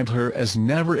described her as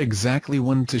never exactly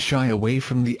one to shy away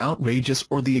from the outrageous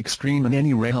or the extreme in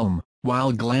any realm,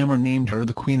 while Glamour named her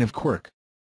the Queen of Quirk.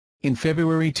 In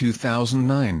February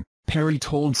 2009, Perry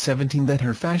told 17 that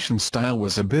her fashion style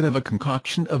was a bit of a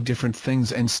concoction of different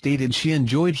things and stated she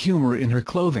enjoyed humor in her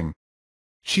clothing.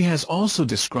 She has also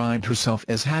described herself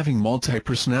as having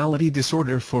multi-personality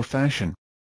disorder for fashion.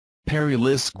 Perry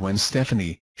lists Gwen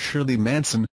Stefani, Shirley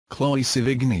Manson, Chloe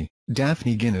Sevigny,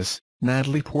 Daphne Guinness,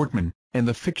 Natalie Portman, and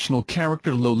the fictional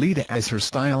character Lolita as her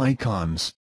style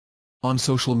icons. On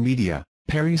social media,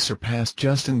 Perry surpassed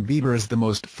Justin Bieber as the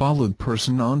most followed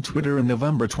person on Twitter in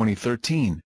November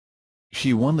 2013.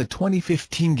 She won the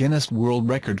 2015 Guinness World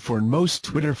Record for most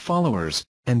Twitter followers,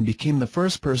 and became the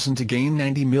first person to gain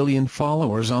 90 million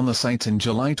followers on the site in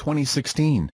July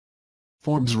 2016.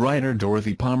 Forbes writer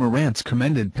Dorothy Pomerantz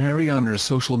commended Perry on her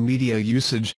social media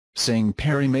usage, saying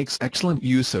Perry makes excellent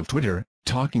use of Twitter,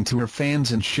 talking to her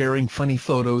fans and sharing funny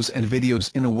photos and videos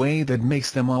in a way that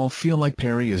makes them all feel like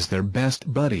Perry is their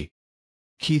best buddy.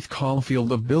 Keith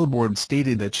Caulfield of Billboard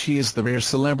stated that she is the rare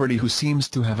celebrity who seems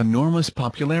to have enormous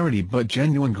popularity but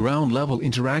genuine ground-level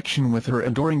interaction with her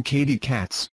adoring Katy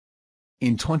cats.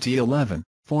 In 2011,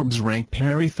 Forbes ranked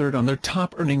Perry third on their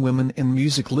top-earning women in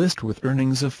music list with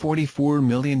earnings of $44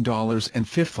 million and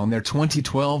fifth on their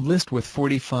 2012 list with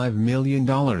 $45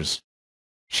 million.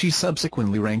 She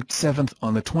subsequently ranked seventh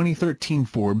on the 2013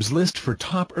 Forbes list for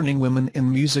top-earning women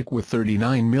in music with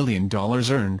 $39 million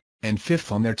earned, and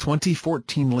fifth on their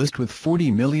 2014 list with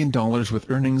 $40 million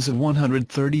with earnings of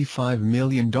 $135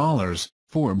 million.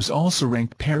 Forbes also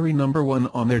ranked Perry number 1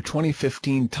 on their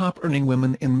 2015 top-earning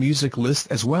women in music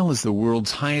list as well as the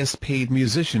world's highest-paid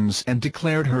musicians and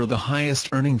declared her the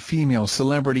highest-earning female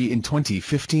celebrity in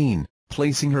 2015,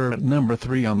 placing her at number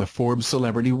 3 on the Forbes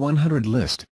Celebrity 100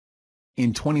 list.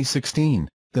 In 2016,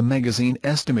 the magazine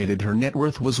estimated her net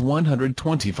worth was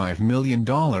 $125 million,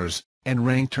 and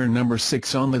ranked her number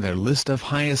 6 on their list of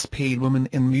highest-paid women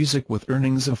in music with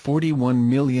earnings of $41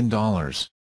 million.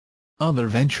 Other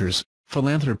ventures: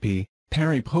 philanthropy,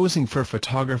 Perry posing for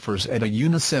photographers at a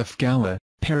UNICEF gala.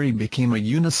 Perry became a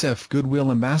UNICEF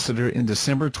Goodwill Ambassador in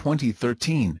December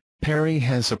 2013. Perry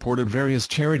has supported various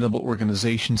charitable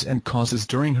organizations and causes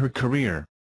during her career.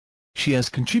 She has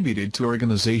contributed to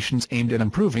organizations aimed at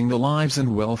improving the lives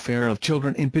and welfare of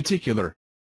children in particular.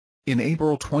 In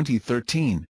April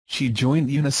 2013, she joined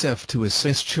UNICEF to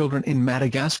assist children in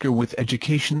Madagascar with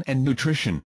education and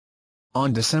nutrition.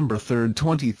 On December 3,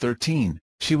 2013,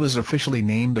 she was officially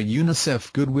named a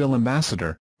UNICEF Goodwill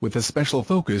Ambassador, with a special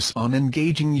focus on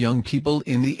engaging young people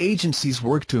in the agency's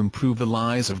work to improve the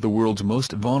lives of the world's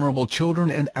most vulnerable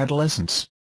children and adolescents.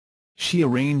 She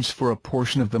arranged for a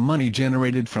portion of the money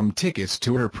generated from tickets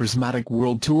to her Prismatic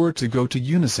World Tour to go to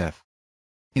UNICEF.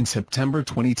 In September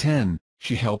 2010,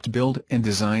 she helped build and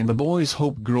design the Boys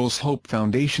Hope Girls Hope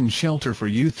Foundation shelter for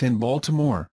youth in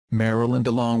Baltimore, Maryland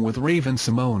along with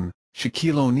Raven-Symoné,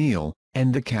 Shaquille O'Neal,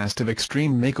 and the cast of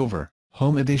Extreme Makeover,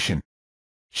 Home Edition.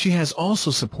 She has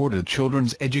also supported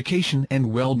children's education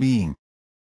and well-being.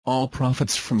 All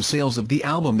profits from sales of the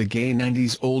album The Gay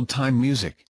 90s Old-Time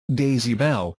Music, Daisy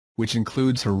Bell, which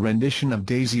includes her rendition of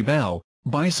Daisy Bell,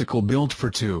 Bicycle Built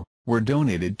for Two, were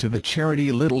donated to the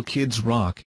charity Little Kids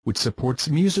Rock, which supports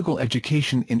musical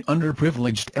education in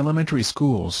underprivileged elementary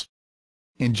schools.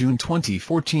 In June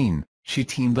 2014, she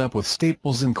teamed up with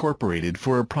Staples Incorporated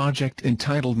for a project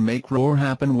entitled Make Roar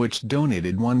Happen, which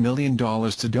donated $1 million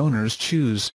to Donors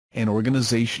Choose, an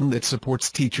organization that supports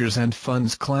teachers and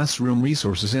funds classroom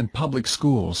resources in public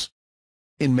schools.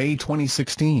 In May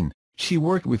 2016, she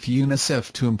worked with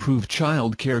UNICEF to improve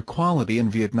child care quality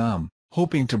in Vietnam,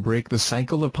 hoping to break the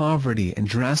cycle of poverty and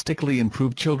drastically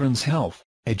improve children's health,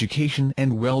 education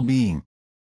and well-being.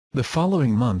 The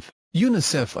following month,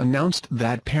 UNICEF announced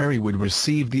that Perry would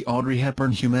receive the Audrey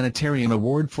Hepburn Humanitarian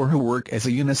Award for her work as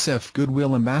a UNICEF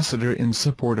Goodwill Ambassador in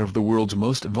support of the world's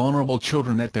most vulnerable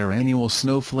children at their annual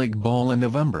Snowflake Ball in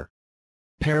November.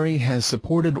 Perry has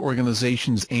supported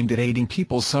organizations aimed at aiding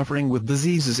people suffering with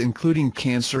diseases including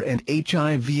cancer and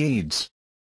HIV/AIDS.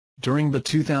 During the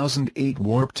 2008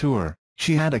 Warped Tour,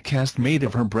 she had a cast made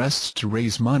of her breasts to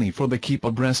raise money for the Keep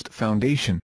a Breast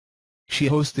Foundation. She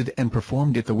hosted and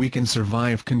performed at the We Can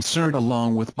Survive concert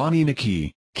along with Bonnie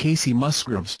McKee, Casey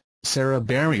Musgraves, Sarah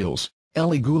Bareilles,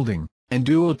 Ellie Goulding, and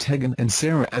duo Tegan and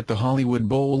Sara at the Hollywood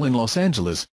Bowl in Los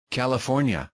Angeles,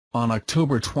 California, on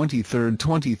October 23,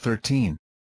 2013.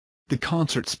 The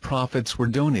concert's profits were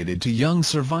donated to Young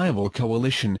Survival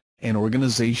Coalition, an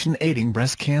organization aiding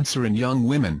breast cancer in young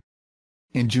women.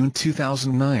 In June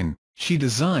 2009, she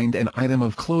designed an item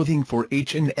of clothing for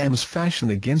H&M's Fashion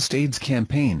Against AIDS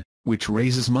campaign, which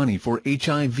raises money for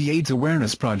HIV/AIDS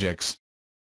awareness projects.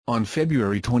 On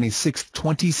February 26,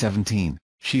 2017,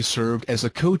 she served as a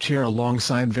co-chair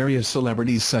alongside various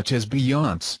celebrities such as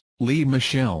Beyoncé, Lea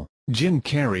Michele, Jim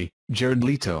Carrey, Jared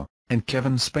Leto, and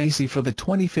Kevin Spacey for the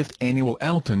 25th annual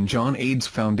Elton John AIDS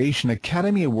Foundation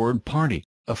Academy Award Party,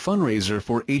 a fundraiser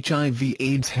for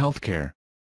HIV/AIDS healthcare.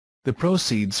 The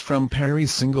proceeds from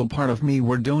Perry's single Part of Me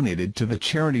were donated to the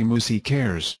charity Musi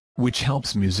Cares, which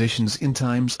helps musicians in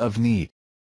times of need.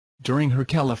 During her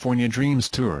California Dreams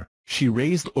tour, she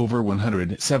raised over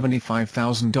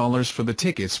 $175,000 for the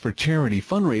Tickets for Charity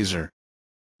fundraiser.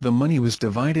 The money was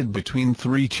divided between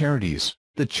three charities: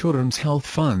 the Children's Health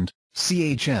Fund,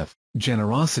 CHF,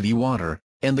 Generosity Water,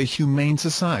 and the Humane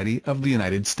Society of the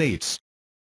United States.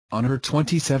 On her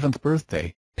 27th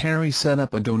birthday, Perry set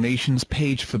up a donations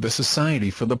page for the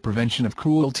Society for the Prevention of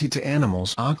Cruelty to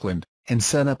Animals Auckland, and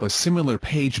set up a similar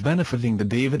page benefiting the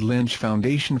David Lynch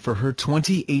Foundation for her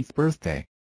 28th birthday.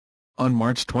 On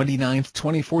March 29,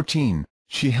 2014,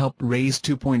 she helped raise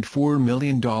 $2.4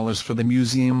 million for the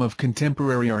Museum of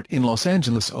Contemporary Art in Los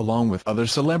Angeles along with other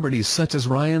celebrities such as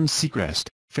Ryan Seacrest,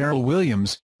 Pharrell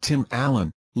Williams, Tim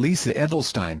Allen, Lisa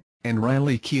Edelstein, and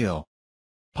Riley Keough.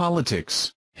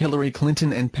 Politics. Hillary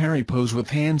Clinton and Perry pose with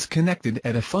hands connected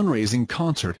at a fundraising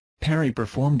concert. Perry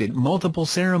performed at multiple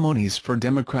ceremonies for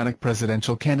Democratic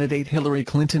presidential candidate Hillary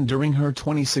Clinton during her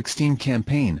 2016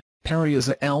 campaign. Perry is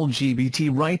a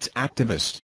LGBT rights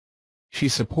activist. She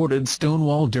supported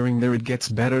Stonewall during their It Gets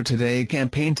Better Today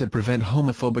campaign to prevent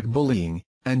homophobic bullying,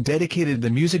 and dedicated the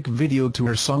music video to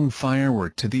her song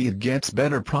Firework to the It Gets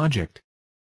Better project.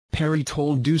 Perry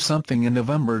told Do Something in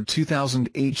November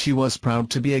 2008 she was proud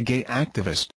to be a gay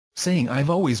activist, saying, "I've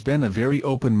always been a very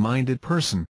open-minded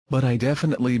person, but I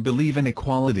definitely believe in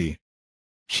equality."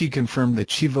 She confirmed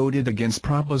that she voted against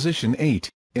Proposition 8,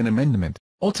 an amendment,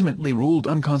 ultimately ruled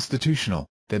unconstitutional,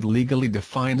 that legally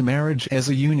defined marriage as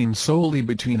a union solely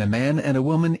between a man and a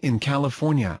woman in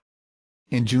California.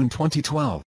 In June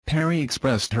 2012, Perry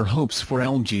expressed her hopes for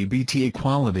LGBT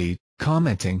equality,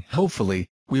 commenting, "Hopefully,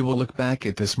 we will look back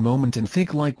at this moment and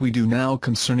think like we do now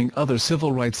concerning other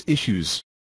civil rights issues.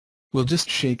 We'll just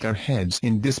shake our heads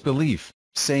in disbelief,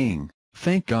 saying,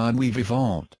 'Thank God we've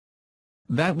evolved.'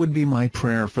 That would be my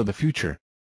prayer for the future."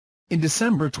 In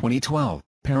December 2012,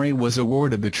 Perry was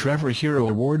awarded the Trevor Hero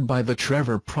Award by the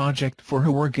Trevor Project for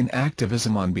her work in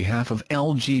activism on behalf of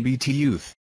LGBT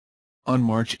youth. On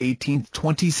March 18,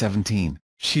 2017,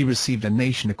 she received a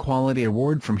Nation Equality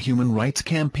Award from Human Rights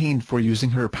Campaign for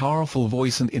using her powerful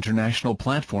voice and international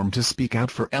platform to speak out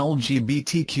for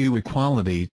LGBTQ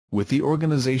equality, with the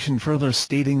organization further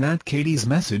stating that Katy's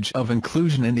message of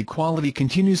inclusion and equality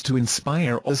continues to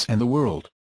inspire us and the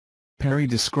world. Perry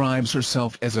describes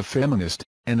herself as a feminist,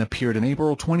 and appeared in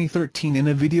April 2013 in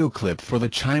a video clip for the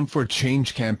Chime for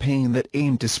Change campaign that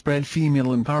aimed to spread female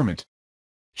empowerment.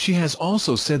 She has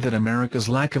also said that America's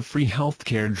lack of free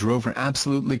healthcare drove her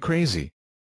absolutely crazy.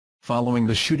 Following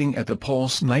the shooting at the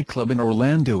Pulse nightclub in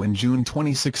Orlando in June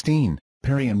 2016,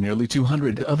 Perry and nearly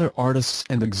 200 other artists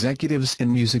and executives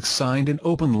in music signed an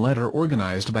open letter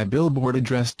organized by Billboard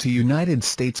addressed to United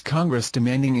States Congress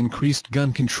demanding increased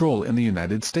gun control in the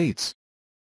United States.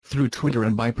 Through Twitter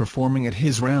and by performing at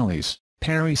his rallies,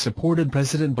 Perry supported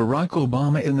President Barack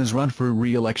Obama in his run for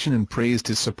re-election and praised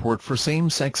his support for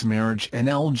same-sex marriage and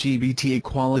LGBT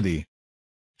equality.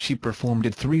 She performed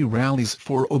at 3 rallies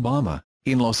for Obama,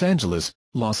 in Los Angeles,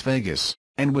 Las Vegas,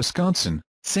 and Wisconsin,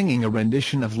 singing a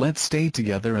rendition of Let's Stay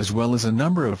Together as well as a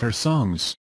number of her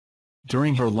songs.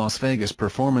 During her Las Vegas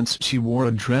performance she wore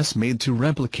a dress made to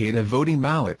replicate a voting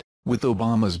ballot, with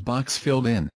Obama's box filled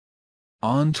in.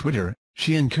 On Twitter,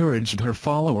 she encouraged her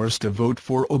followers to vote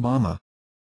for Obama.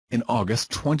 In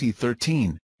August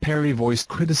 2013, Perry voiced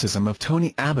criticism of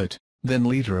Tony Abbott, then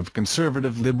leader of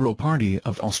Conservative Liberal Party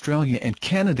of Australia and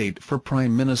candidate for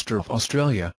Prime Minister of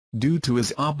Australia, due to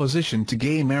his opposition to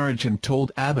gay marriage, and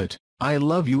told Abbott, "I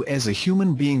love you as a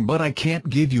human being but I can't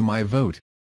give you my vote."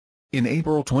 In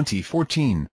April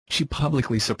 2014, She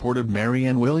publicly supported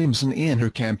Marianne Williamson in her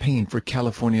campaign for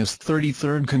California's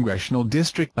 33rd congressional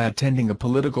district by attending a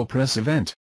political press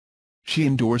event. She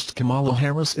endorsed Kamala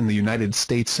Harris in the United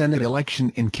States Senate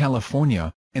election in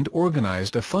California, and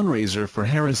organized a fundraiser for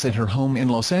Harris at her home in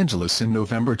Los Angeles in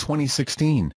November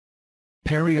 2016.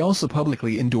 Perry also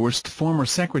publicly endorsed former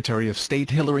Secretary of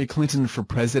State Hillary Clinton for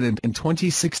president in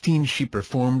 2016. She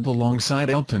performed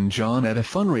alongside Elton John at a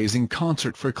fundraising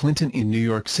concert for Clinton in New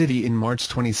York City in March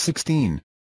 2016.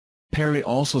 Perry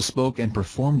also spoke and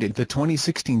performed at the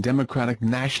 2016 Democratic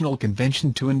National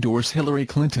Convention to endorse Hillary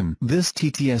Clinton. This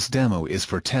TTS demo is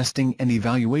for testing and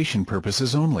evaluation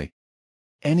purposes only.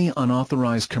 Any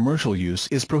unauthorized commercial use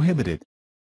is prohibited.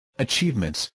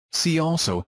 Achievements. See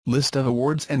also, List of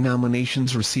awards and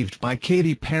nominations received by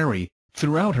Katy Perry.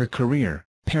 Throughout her career,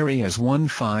 Perry has won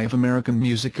 5 American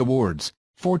Music Awards,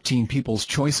 14 People's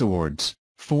Choice Awards,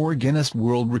 4 Guinness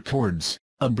World Records,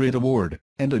 a Brit Award,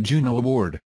 and a Juno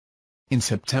Award. In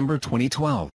September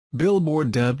 2012,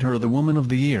 Billboard dubbed her the Woman of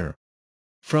the Year.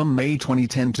 From May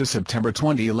 2010 to September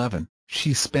 2011,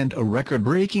 she spent a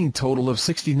record-breaking total of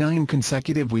 69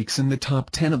 consecutive weeks in the top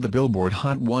 10 of the Billboard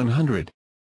Hot 100.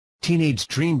 Teenage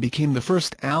Dream became the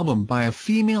first album by a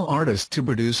female artist to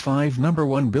produce 5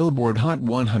 #1 Billboard Hot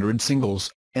 100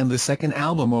 singles, and the second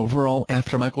album overall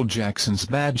after Michael Jackson's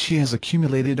Bad. She has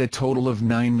accumulated a total of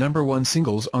 9 #1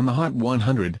 singles on the Hot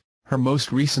 100, her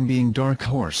most recent being Dark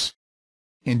Horse.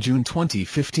 In June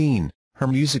 2015, her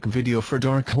music video for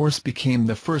Dark Horse became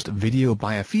the first video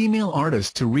by a female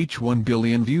artist to reach 1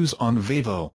 billion views on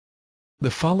Vevo.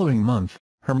 The following month,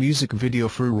 her music video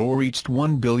for Roar reached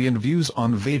 1 billion views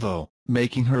on Vevo,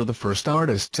 making her the first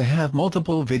artist to have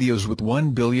multiple videos with 1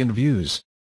 billion views.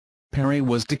 Perry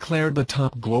was declared the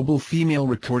top global female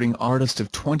recording artist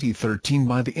of 2013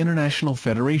 by the International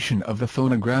Federation of the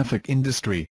Phonographic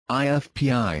Industry,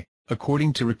 IFPI,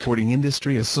 according to Recording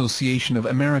Industry Association of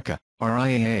America,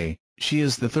 RIAA. She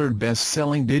is the 3rd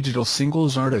best-selling digital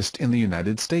singles artist in the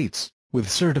United States, with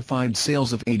certified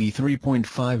sales of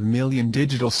 83.5 million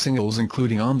digital singles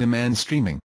including on-demand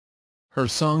streaming. Her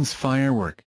songs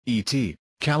Firework, E.T.,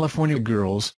 California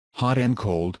Girls, Hot and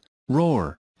Cold,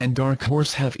 Roar, and Dark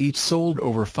Horse have each sold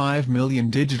over 5 million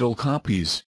digital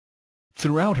copies.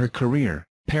 Throughout her career,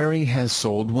 Perry has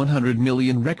sold 100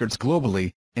 million records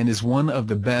globally, and is one of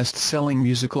the best-selling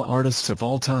musical artists of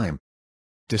all time.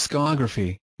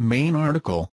 Discography. Main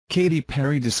article, Katy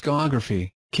Perry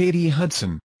Discography, Katy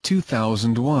Hudson,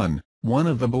 2001, One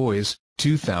of the Boys,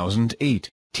 2008,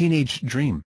 Teenage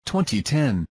Dream,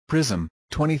 2010, Prism,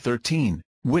 2013,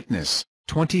 Witness,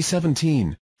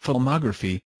 2017,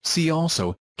 Filmography. See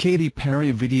also, Katy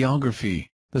Perry Videography,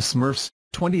 The Smurfs,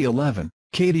 2011,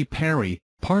 Katy Perry,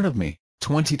 Part of Me,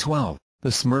 2012, The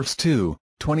Smurfs 2,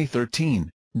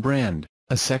 2013, Brand,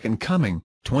 A Second Coming,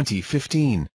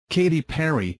 2015, Katy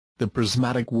Perry, The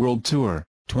Prismatic World Tour,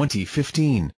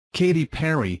 2015, Katy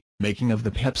Perry, Making of the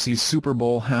Pepsi Super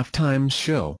Bowl Halftime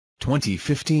Show,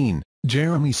 2015,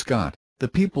 Jeremy Scott, The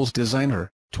People's Designer,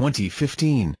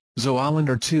 2015,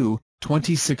 Zoolander 2,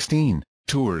 2016,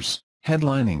 Tours,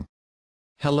 Headlining.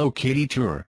 Hello Katy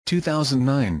Tour,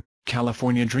 2009,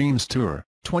 California Dreams Tour,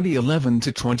 2011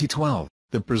 to 2012,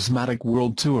 The Prismatic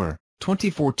World Tour,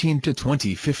 2014 to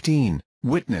 2015,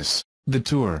 Witness, The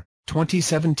Tour,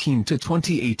 2017 to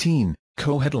 2018,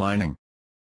 co-headlining.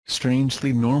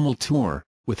 Strangely Normal Tour,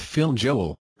 with Phil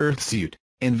Joel, Earthsuit,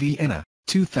 and Vienna,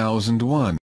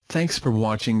 2001. Thanks for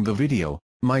watching the video.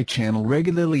 My channel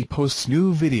regularly posts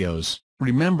new videos.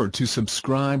 Remember to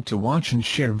subscribe to watch and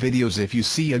share videos if you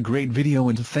see a great video,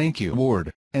 and a thank you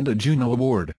award, and a Juno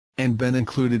Award, and been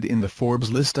included in the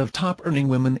Forbes list of top earning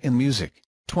women in music,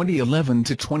 2011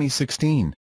 to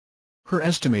 2016. Her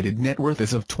estimated net worth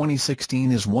as of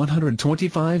 2016 is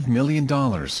 $125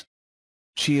 million.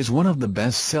 She is one of the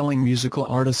best-selling musical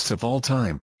artists of all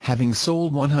time, having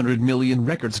sold 100 million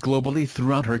records globally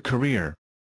throughout her career.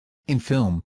 In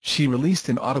film, she released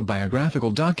an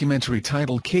autobiographical documentary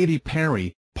titled Katy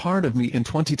Perry, Part of Me in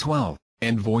 2012,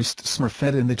 and voiced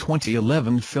Smurfette in the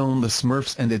 2011 film The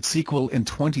Smurfs and its sequel in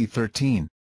 2013.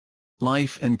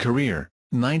 Life and career,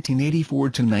 1984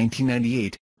 to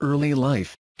 1998, early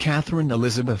life. Katheryn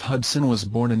Elizabeth Hudson was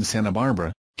born in Santa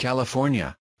Barbara,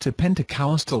 California, to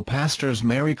Pentecostal pastors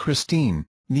Mary Christine,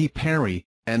 Nee Perry,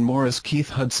 and Morris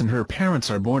Keith Hudson. Her parents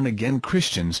are born-again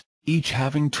Christians, each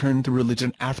having turned to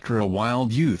religion after a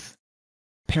wild youth.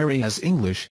 Perry has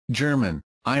English, German,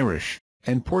 Irish,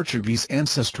 and Portuguese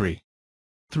ancestry.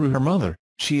 Through her mother,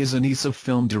 she is a niece of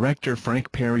film director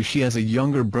Frank Perry. She has a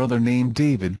younger brother named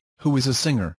David, who is a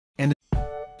singer, and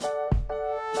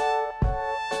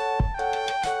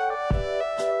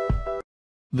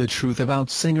The truth about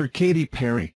singer Katy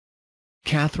Perry.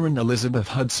 Katheryn Elizabeth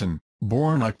Hudson,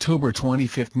 born October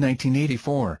 25,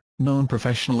 1984, known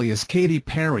professionally as Katy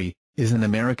Perry, is an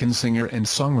American singer and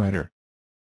songwriter.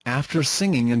 After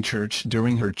singing in church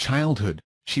during her childhood,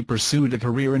 she pursued a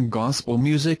career in gospel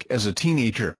music as a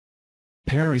teenager.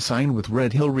 Perry signed with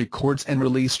Red Hill Records and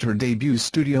released her debut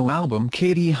studio album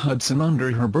Katy Hudson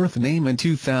under her birth name in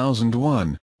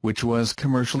 2001, which was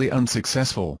commercially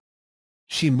unsuccessful.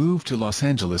 She moved to Los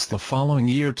Angeles the following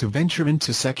year to venture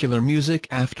into secular music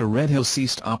after Red Hill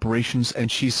ceased operations,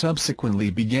 and she subsequently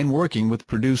began working with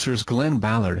producers Glenn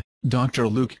Ballard, Dr.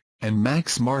 Luke, and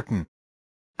Max Martin.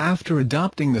 After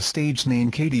adopting the stage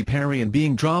name Katy Perry and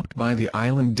being dropped by the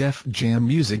Island Def Jam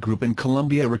Music Group and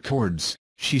Columbia Records,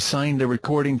 she signed a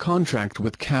recording contract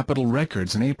with Capitol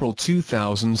Records in April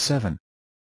 2007.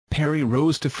 Perry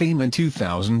rose to fame in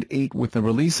 2008 with the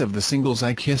release of the singles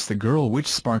I Kissed the Girl, which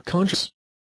sparked controversy.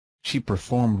 She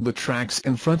performed the tracks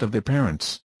in front of their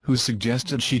parents, who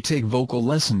suggested she take vocal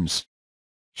lessons.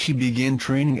 She began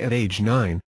training at age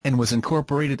 9, and was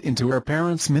incorporated into her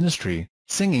parents' ministry,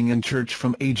 singing in church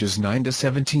from ages 9 to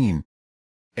 17.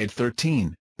 At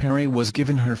 13, Perry was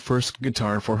given her first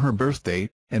guitar for her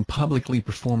birthday, and publicly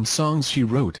performed songs she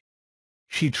wrote.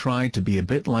 She tried to be a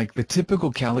bit like the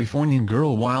typical Californian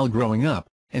girl while growing up,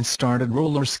 and started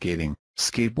roller skating,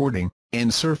 skateboarding,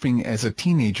 and surfing as a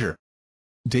teenager.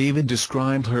 David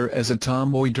described her as a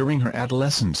tomboy during her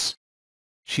adolescence.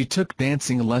 She took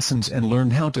dancing lessons and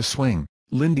learned how to swing,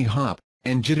 Lindy Hop,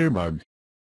 and jitterbug.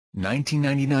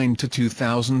 1999 to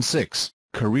 2006,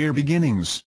 career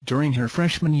beginnings. During her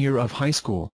freshman year of high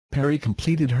school, Perry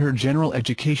completed her General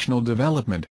Educational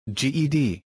Development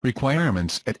 (GED)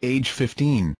 requirements at age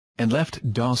 15, and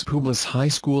left Dos Publius High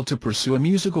School to pursue a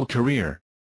musical career.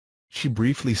 She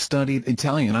briefly studied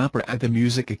Italian opera at the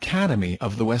Music Academy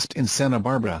of the West in Santa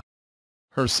Barbara.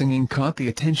 Her singing caught the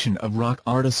attention of rock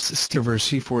artists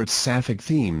Stiversi for its sapphic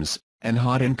themes, and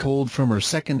Hot and Cold from her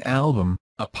second album,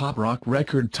 a pop-rock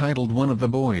record titled One of the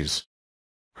Boys.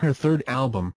 Her third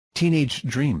album, Teenage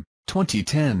Dream,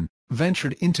 2010,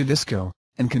 ventured into disco,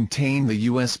 and contained the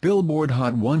U.S. Billboard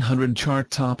Hot 100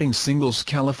 chart-topping singles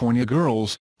California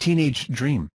Girls, Teenage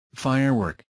Dream,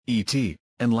 Firework, E.T.,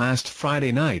 and Last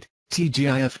Friday Night,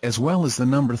 TGIF, as well as the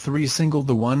number 3 single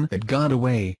The One That Got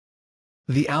Away.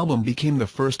 The album became the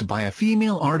first by a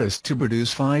female artist to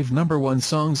produce 5 #1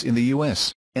 songs in the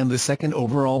U.S., and the second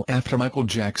overall after Michael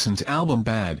Jackson's album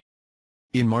Bad.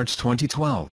 In March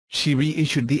 2012, she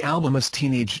reissued the album as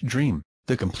Teenage Dream,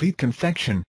 The Complete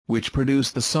Confection, which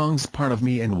produced the songs Part of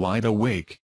Me and Wide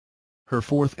Awake. Her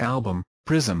fourth album,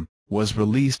 Prism, was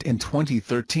released in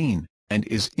 2013, and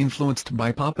is influenced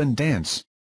by pop and dance.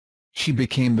 She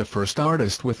became the first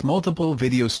artist with multiple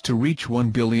videos to reach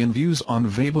 1 billion views on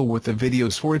Vevo with the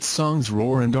videos for its songs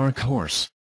Roar and Dark Horse.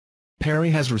 Perry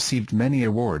has received many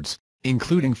awards,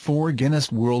 including 4 Guinness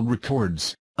World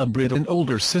Records, a Brit and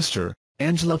older sister,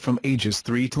 Angela, from ages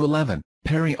 3 to 11.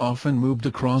 Perry often moved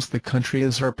across the country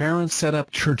as her parents set up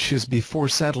churches before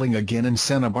settling again in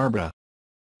Santa Barbara.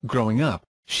 Growing up,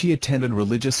 she attended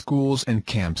religious schools and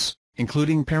camps,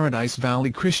 including Paradise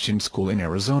Valley Christian School in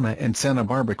Arizona and Santa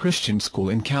Barbara Christian School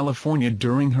in California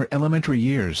during her elementary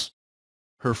years.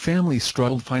 Her family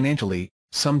struggled financially,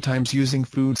 sometimes using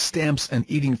food stamps and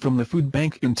eating from the food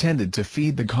bank intended to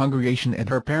feed the congregation at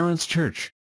her parents'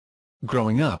 church.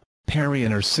 Growing up, Perry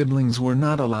and her siblings were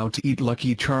not allowed to eat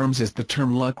Lucky Charms, as the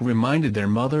term luck reminded their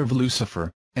mother of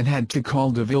Lucifer, and had to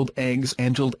call deviled eggs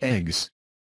angeled eggs.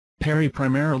 Perry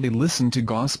primarily listened to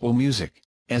gospel music,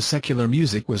 as secular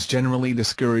music was generally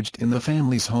discouraged in the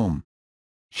family's home.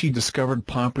 She discovered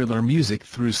popular music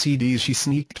through CDs she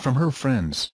sneaked from her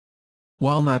friends.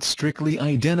 While not strictly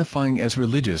identifying as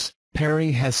religious,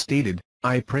 Perry has stated,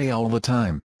 "I pray all the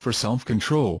time, for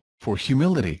self-control, for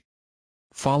humility."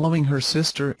 Following her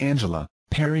sister Angela,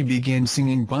 Perry began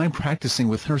singing by practicing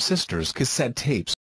with her sister's cassette tapes.